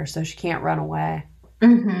behind her so she can't run away.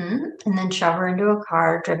 Mm-hmm. And then shove her into a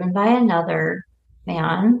car driven by another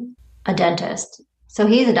man, a dentist. So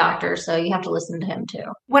he's a doctor, so you have to listen to him too.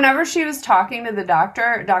 Whenever she was talking to the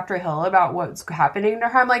doctor, Dr. Hill, about what's happening to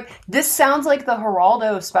her, I'm like, this sounds like the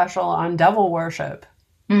Geraldo special on devil worship.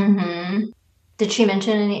 Mm-hmm. Did she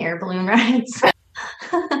mention any air balloon rides?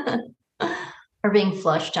 Or being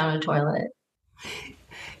flushed down a toilet?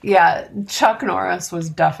 Yeah, Chuck Norris was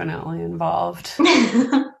definitely involved.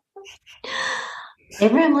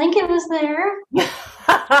 Abraham Lincoln was there.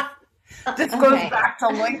 This goes back to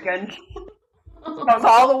Lincoln. Goes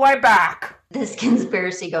all the way back. This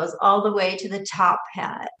conspiracy goes all the way to the top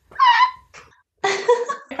hat.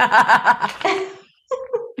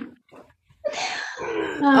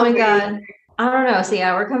 Oh my God. I don't know. So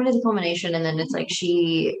yeah, we're coming to the culmination, and then it's like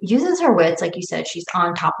she uses her wits, like you said, she's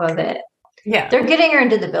on top of it. Yeah. They're getting her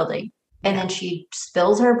into the building, and then she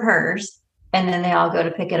spills her purse, and then they all go to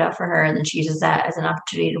pick it up for her, and then she uses that as an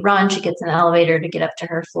opportunity to run. She gets an elevator to get up to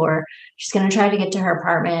her floor. She's going to try to get to her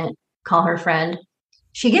apartment, call her friend.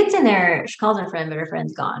 She gets in there, she calls her friend, but her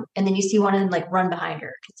friend's gone. And then you see one of them like run behind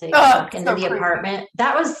her to get stuck into the apartment.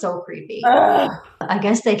 That was so creepy. I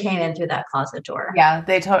guess they came in through that closet door. Yeah,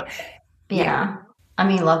 they told. Yeah. I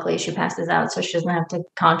mean, luckily she passes out, so she doesn't have to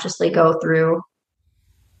consciously go through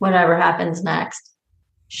whatever happens next.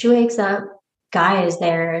 She wakes up, Guy is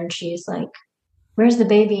there, and she's like, where's the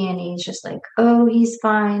baby? And he's just like, oh, he's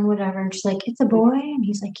fine, whatever. And she's like, it's a boy? And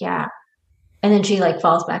he's like, yeah. And then she like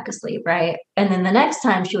falls back asleep, right? And then the next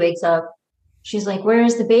time she wakes up, she's like,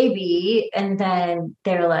 where's the baby? And then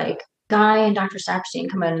they're like, Guy and Dr. Saperstein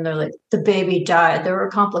come in and they're like, the baby died. There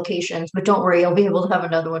were complications, but don't worry, you'll be able to have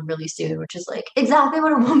another one really soon, which is like exactly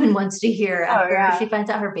what a woman wants to hear after she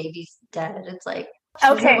finds out her baby's dead. It's like, she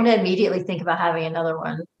doesn't want to immediately think about having another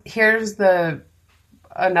one. Here's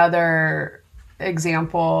another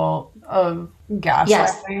example of gaslighting.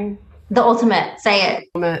 Yes. The ultimate. Say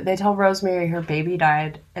it. They tell Rosemary her baby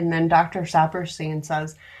died, and then Dr. Saperstein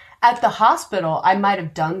says, at the hospital, I might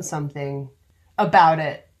have done something about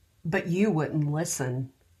it, but you wouldn't listen.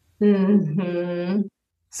 Mm-hmm.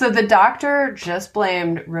 So the doctor just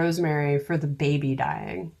blamed Rosemary for the baby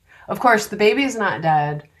dying. Of course, the baby's not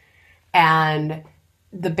dead, and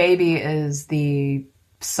the baby is the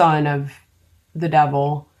son of the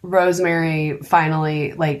devil. Rosemary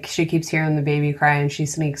finally, like, she keeps hearing the baby cry and she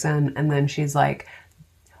sneaks in, and then she's like,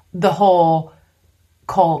 the whole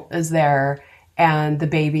cult is there and the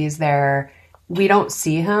baby's there. We don't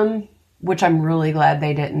see him, which I'm really glad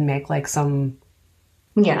they didn't make like some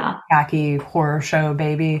tacky horror show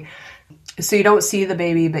baby. So you don't see the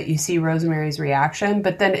baby, but you see Rosemary's reaction,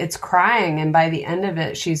 but then it's crying, and by the end of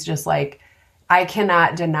it, she's just like, I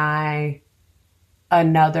cannot deny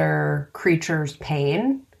another creature's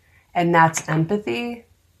pain. And that's empathy.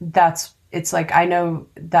 It's like, I know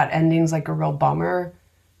that ending's like a real bummer,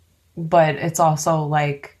 but it's also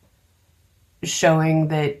like showing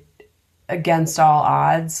that against all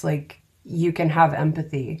odds, like, you can have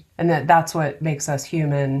empathy, and that's what makes us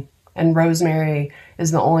human. And Rosemary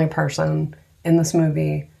is the only person in this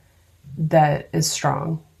movie that is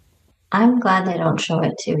strong. I'm glad they don't show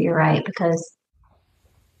it too. You're right, because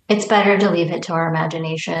it's better to leave it to our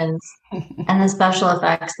imaginations. And the special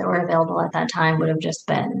effects that were available at that time would have just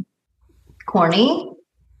been corny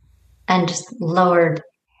and just lowered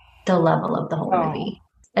the level of the whole movie.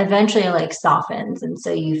 Eventually, like, softens. And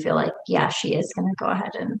so you feel like, yeah, she is going to go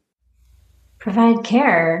ahead and provide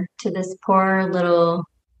care to this poor little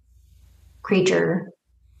creature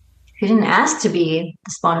who didn't ask to be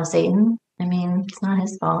the spawn of Satan. I mean, it's not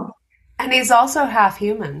his fault. And he's also half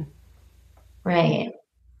human. Right.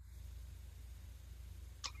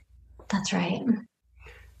 That's right.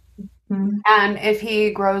 Mm-hmm. And if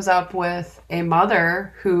he grows up with a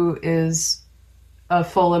mother who is a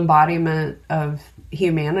full embodiment of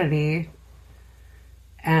humanity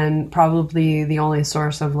and probably the only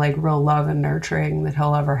source of like real love and nurturing that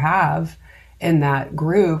he'll ever have in that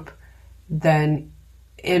group, then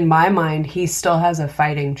in my mind, he still has a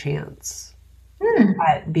fighting chance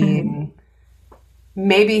at being,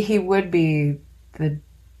 maybe he would be the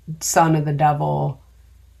son of the devil,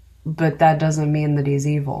 but that doesn't mean that he's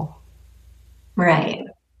evil. Right.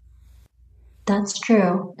 That's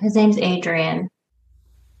true. His name's Adrian.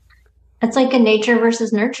 It's like a nature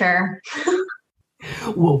versus nurture.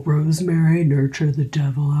 Will Rosemary nurture the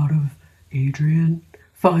devil out of Adrian?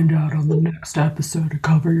 Find out on the next episode of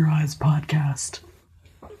Cover Your Eyes podcast.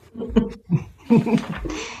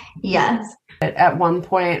 Yes. At one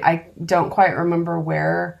point, I don't quite remember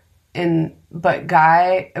where, but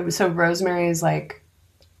so Rosemary is like,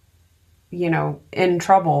 in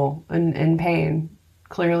trouble and in pain,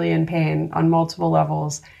 clearly in pain on multiple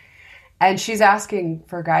levels. And she's asking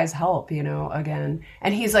for Guy's help, again.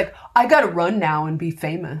 And he's like, I got to run now and be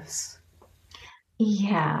famous.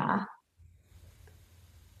 Yeah.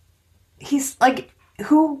 He's like,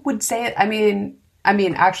 who would say it? I mean,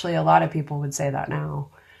 actually, a lot of people would say that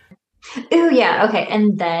now. Ooh, yeah. Okay.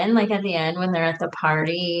 And then, like, at the end, when they're at the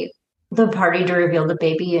party to reveal the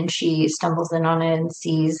baby, and she stumbles in on it and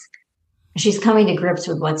sees she's coming to grips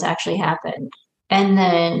with what's actually happened. And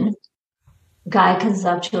then Guy comes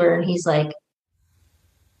up to her and he's like,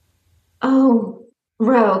 oh,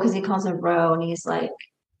 Ro, because he calls her Ro, and he's like,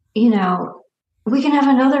 we can have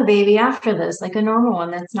another baby after this, like a normal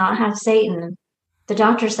one that's not half Satan. The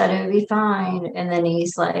doctor said it would be fine. And then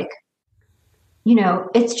he's like,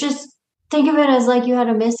 it's just, think of it as like you had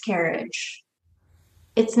a miscarriage.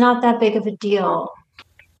 It's not that big of a deal.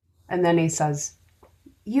 And then he says,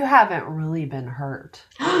 you haven't really been hurt.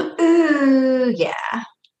 Ooh, yeah.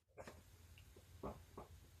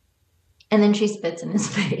 And then she spits in his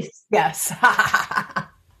face. Yes.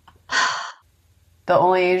 The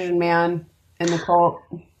only Asian man in the cult.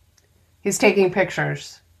 He's taking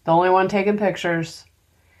pictures. The only one taking pictures.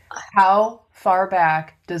 How far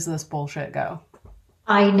back does this bullshit go?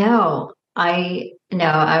 I know. I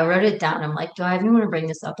wrote it down. I'm like, do I even want to bring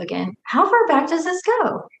this up again? How far back does this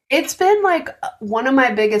go? It's been like one of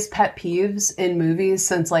my biggest pet peeves in movies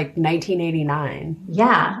since like 1989.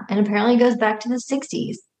 Yeah. And apparently it goes back to the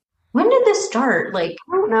 60s. When did this start? Like,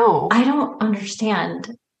 I don't know. I don't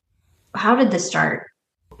understand. How did this start?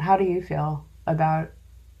 How do you feel about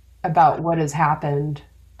what has happened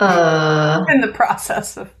in the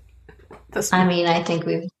process of this? I mean, I think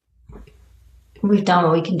we've done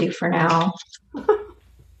what we can do for now.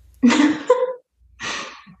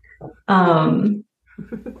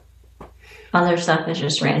 Other stuff is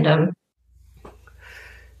just random.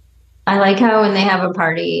 I like how when they have a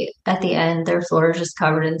party at the end, their floor is just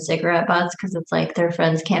covered in cigarette butts because it's like their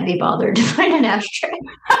friends can't be bothered to find an ashtray.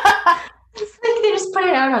 It's like they just put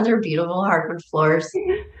it out on their beautiful hardwood floors.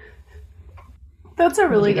 That's a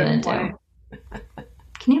really good point.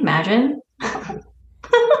 Can you imagine?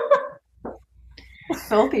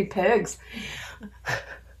 Filthy pigs.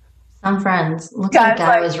 Some friends. Looks like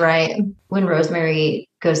Guy was right. When Rosemary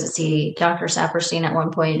goes to see Dr. Saperstein at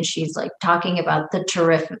one point, and she's like talking about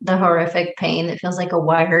the horrific pain that feels like a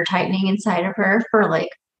wire tightening inside of her for like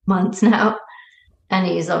months now. And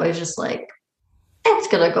he's always just like, it's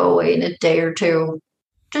going to go away in a day or two.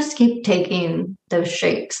 Just keep taking those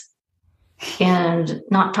shakes and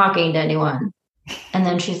not talking to anyone. And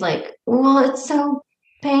then she's like, well, it's so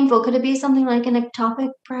painful. Could it be something like an ectopic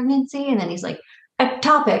pregnancy? And then he's like,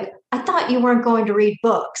 ectopic? I thought you weren't going to read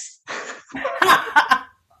books. That's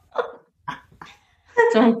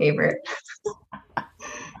my favorite.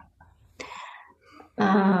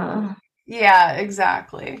 Yeah,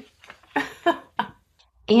 exactly.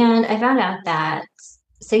 And I found out that,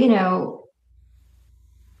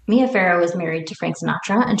 Mia Farrow was married to Frank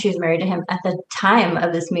Sinatra, and she was married to him at the time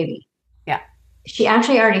of this movie. Yeah. She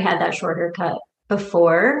actually already had that short haircut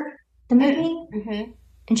before the movie. Mm-hmm.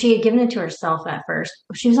 And she had given it to herself at first.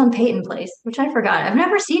 She was on Peyton Place, which I forgot. I've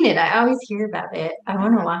never seen it. I always hear about it. I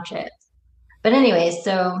want to watch it. But anyway,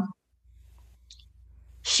 so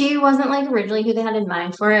she wasn't like originally who they had in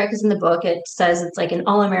mind for it, because in the book it says it's like an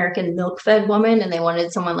all-American milk-fed woman, and they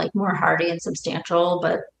wanted someone like more hardy and substantial.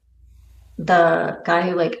 But the guy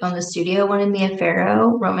who like owned the studio wanted Mia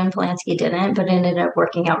Farrow. Roman Polanski didn't, but it ended up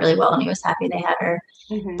working out really well, and he was happy they had her.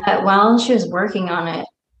 Mm-hmm. But while she was working on it,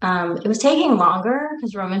 it was taking longer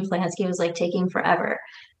because Roman Polanski was like taking forever.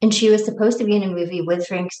 And she was supposed to be in a movie with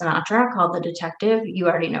Frank Sinatra called The Detective. You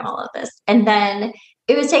already know all of this. And then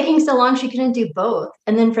it was taking so long she couldn't do both.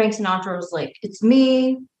 And then Frank Sinatra was like, it's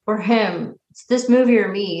me or him. It's this movie or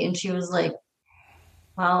me. And she was like,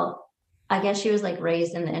 well, I guess she was like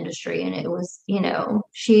raised in the industry, and it was,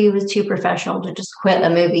 she was too professional to just quit a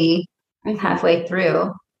movie halfway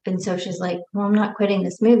through. And so she's like, well, I'm not quitting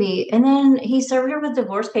this movie. And then he served her with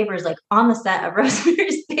divorce papers, like on the set of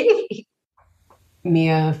Rosemary's Baby.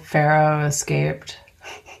 Mia Farrow escaped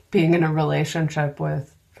being in a relationship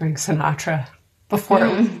with Frank Sinatra before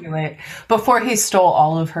it was too late, before he stole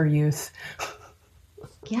all of her youth.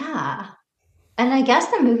 Yeah. And I guess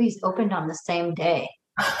the movies opened on the same day.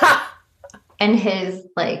 And his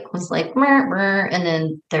like was like, meh, meh, and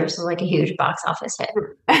then there was like a huge box office hit.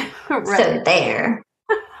 Right. So there.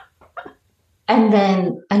 And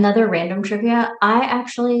then another random trivia. I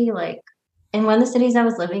actually like in one of the cities I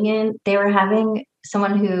was living in, they were having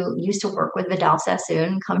someone who used to work with Vidal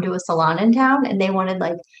Sassoon come to a salon in town, and they wanted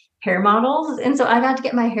like hair models. And so I got to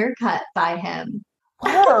get my hair cut by him.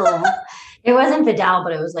 Oh. It wasn't Vidal,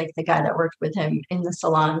 but it was like the guy that worked with him in the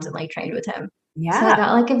salons and like trained with him. Yeah. So I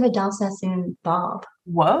got like a Vidal Sassoon bob.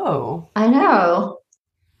 Whoa. I know.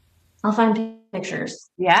 I'll find pictures.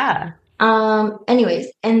 Yeah. Anyways,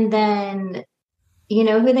 and then you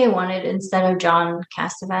know who they wanted instead of John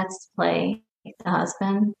Cassavetes to play the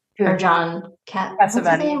husband? Who? Or John Cassavetes? What's his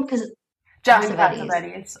name? Because John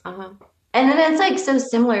Cassavetes. Uh-huh. And then it's like so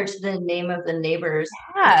similar to the name of the neighbors.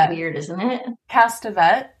 Yeah. It's weird, isn't it?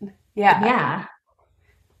 Castavet. Yeah. Yeah.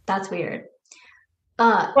 That's weird.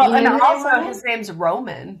 Well, and also his name's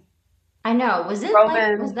Roman. I know. Was it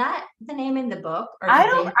Roman? Like, was that the name in the book? Or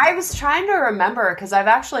I was trying to remember because I've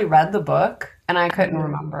actually read the book and I couldn't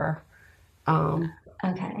remember.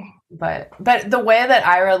 Okay. But the way that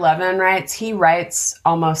Ira Levin writes, he writes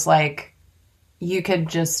almost like you could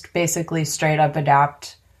just basically straight up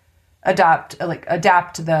adapt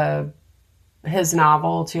his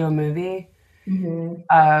novel to a movie.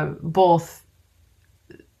 Mm-hmm. Both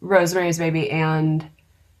Rosemary's Baby and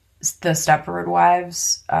The Stepford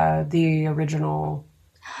Wives, the original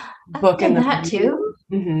book in that too.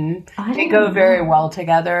 Mm-hmm. They go very well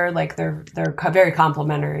together. Like they're very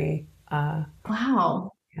complementary.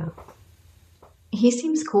 Wow. Yeah. He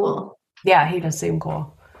seems cool. Yeah, he does seem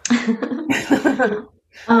cool.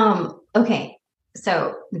 Okay.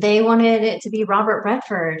 So they wanted it to be Robert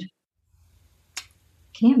Redford.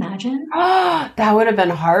 Can you imagine? That would have been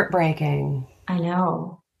heartbreaking. I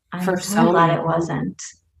know. I'm so glad it wasn't.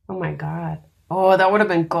 Oh my God. Oh, that would have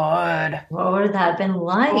been good. What would that have been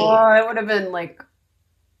like? Oh, it would have been like,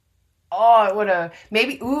 it would have,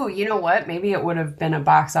 maybe, you know what? Maybe it would have been a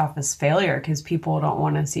box office failure because people don't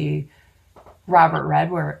want to see Robert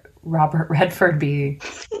Redford be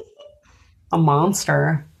a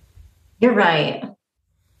monster. You're right.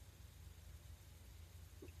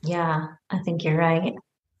 Yeah, I think you're right.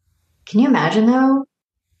 Can you imagine though?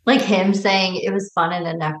 Like him saying it was fun in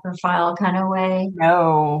a necrophile kind of way?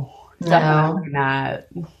 No, definitely not.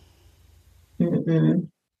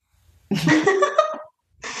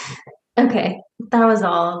 Okay, that was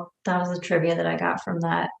all. That was the trivia that I got from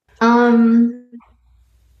that.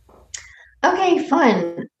 Okay,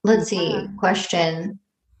 fun. Let's see. Question.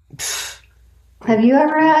 Have you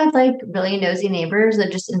ever had like really nosy neighbors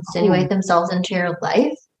that just insinuate themselves into your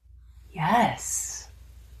life? Yes.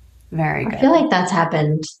 Very good. I feel like that's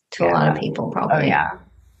happened to a lot of people probably. Oh yeah.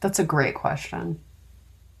 That's a great question.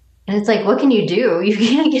 And it's like, what can you do? You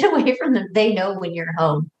can't get away from them. They know when you're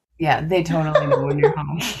home. Yeah, they totally know when you're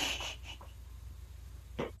home.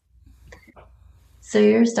 So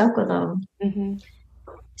you're stuck with them. Mm-hmm.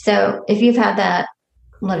 So if you've had that,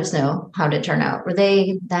 let us know how did it turn out. Were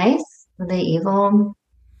they nice? Were they evil?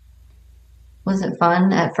 Was it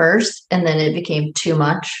fun at first? And then it became too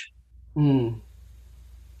much?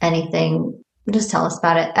 Anything, just tell us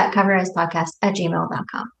about it at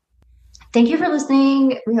covereyespodcast@gmail.com. Thank you for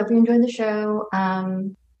listening. We hope you enjoyed the show.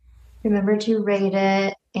 Remember to rate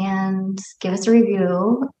it and give us a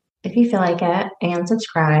review if you feel like it, and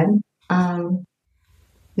subscribe.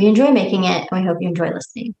 We enjoy making it, and we hope you enjoy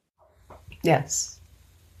listening. Yes.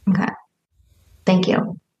 Okay. Thank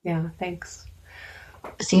you. Yeah, thanks.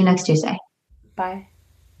 See you next Tuesday. Bye.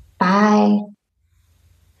 Bye.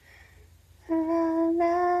 La,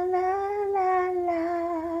 la, la, la,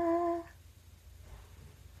 la.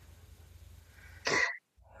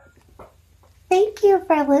 Thank you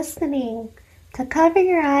for listening to Cover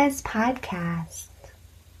Your Eyes podcast.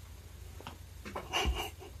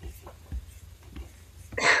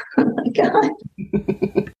 Oh my God.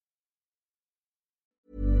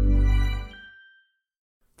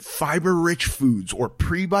 Fiber-rich foods or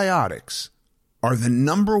prebiotics are the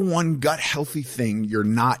number one gut-healthy thing you're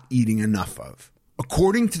not eating enough of.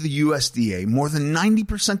 According to the USDA, more than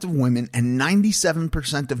 90% of women and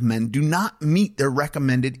 97% of men do not meet their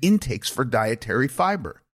recommended intakes for dietary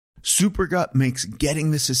fiber. Supergut makes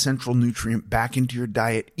getting this essential nutrient back into your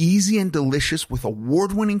diet easy and delicious with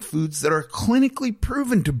award-winning foods that are clinically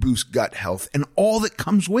proven to boost gut health and all that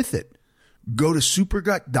comes with it. Go to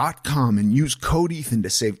supergut.com and use code Ethan to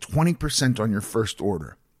save 20% on your first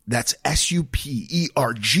order. That's SUPERGUT.com,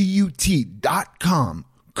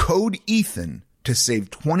 code Ethan, to save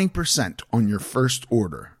 20% on your first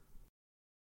order.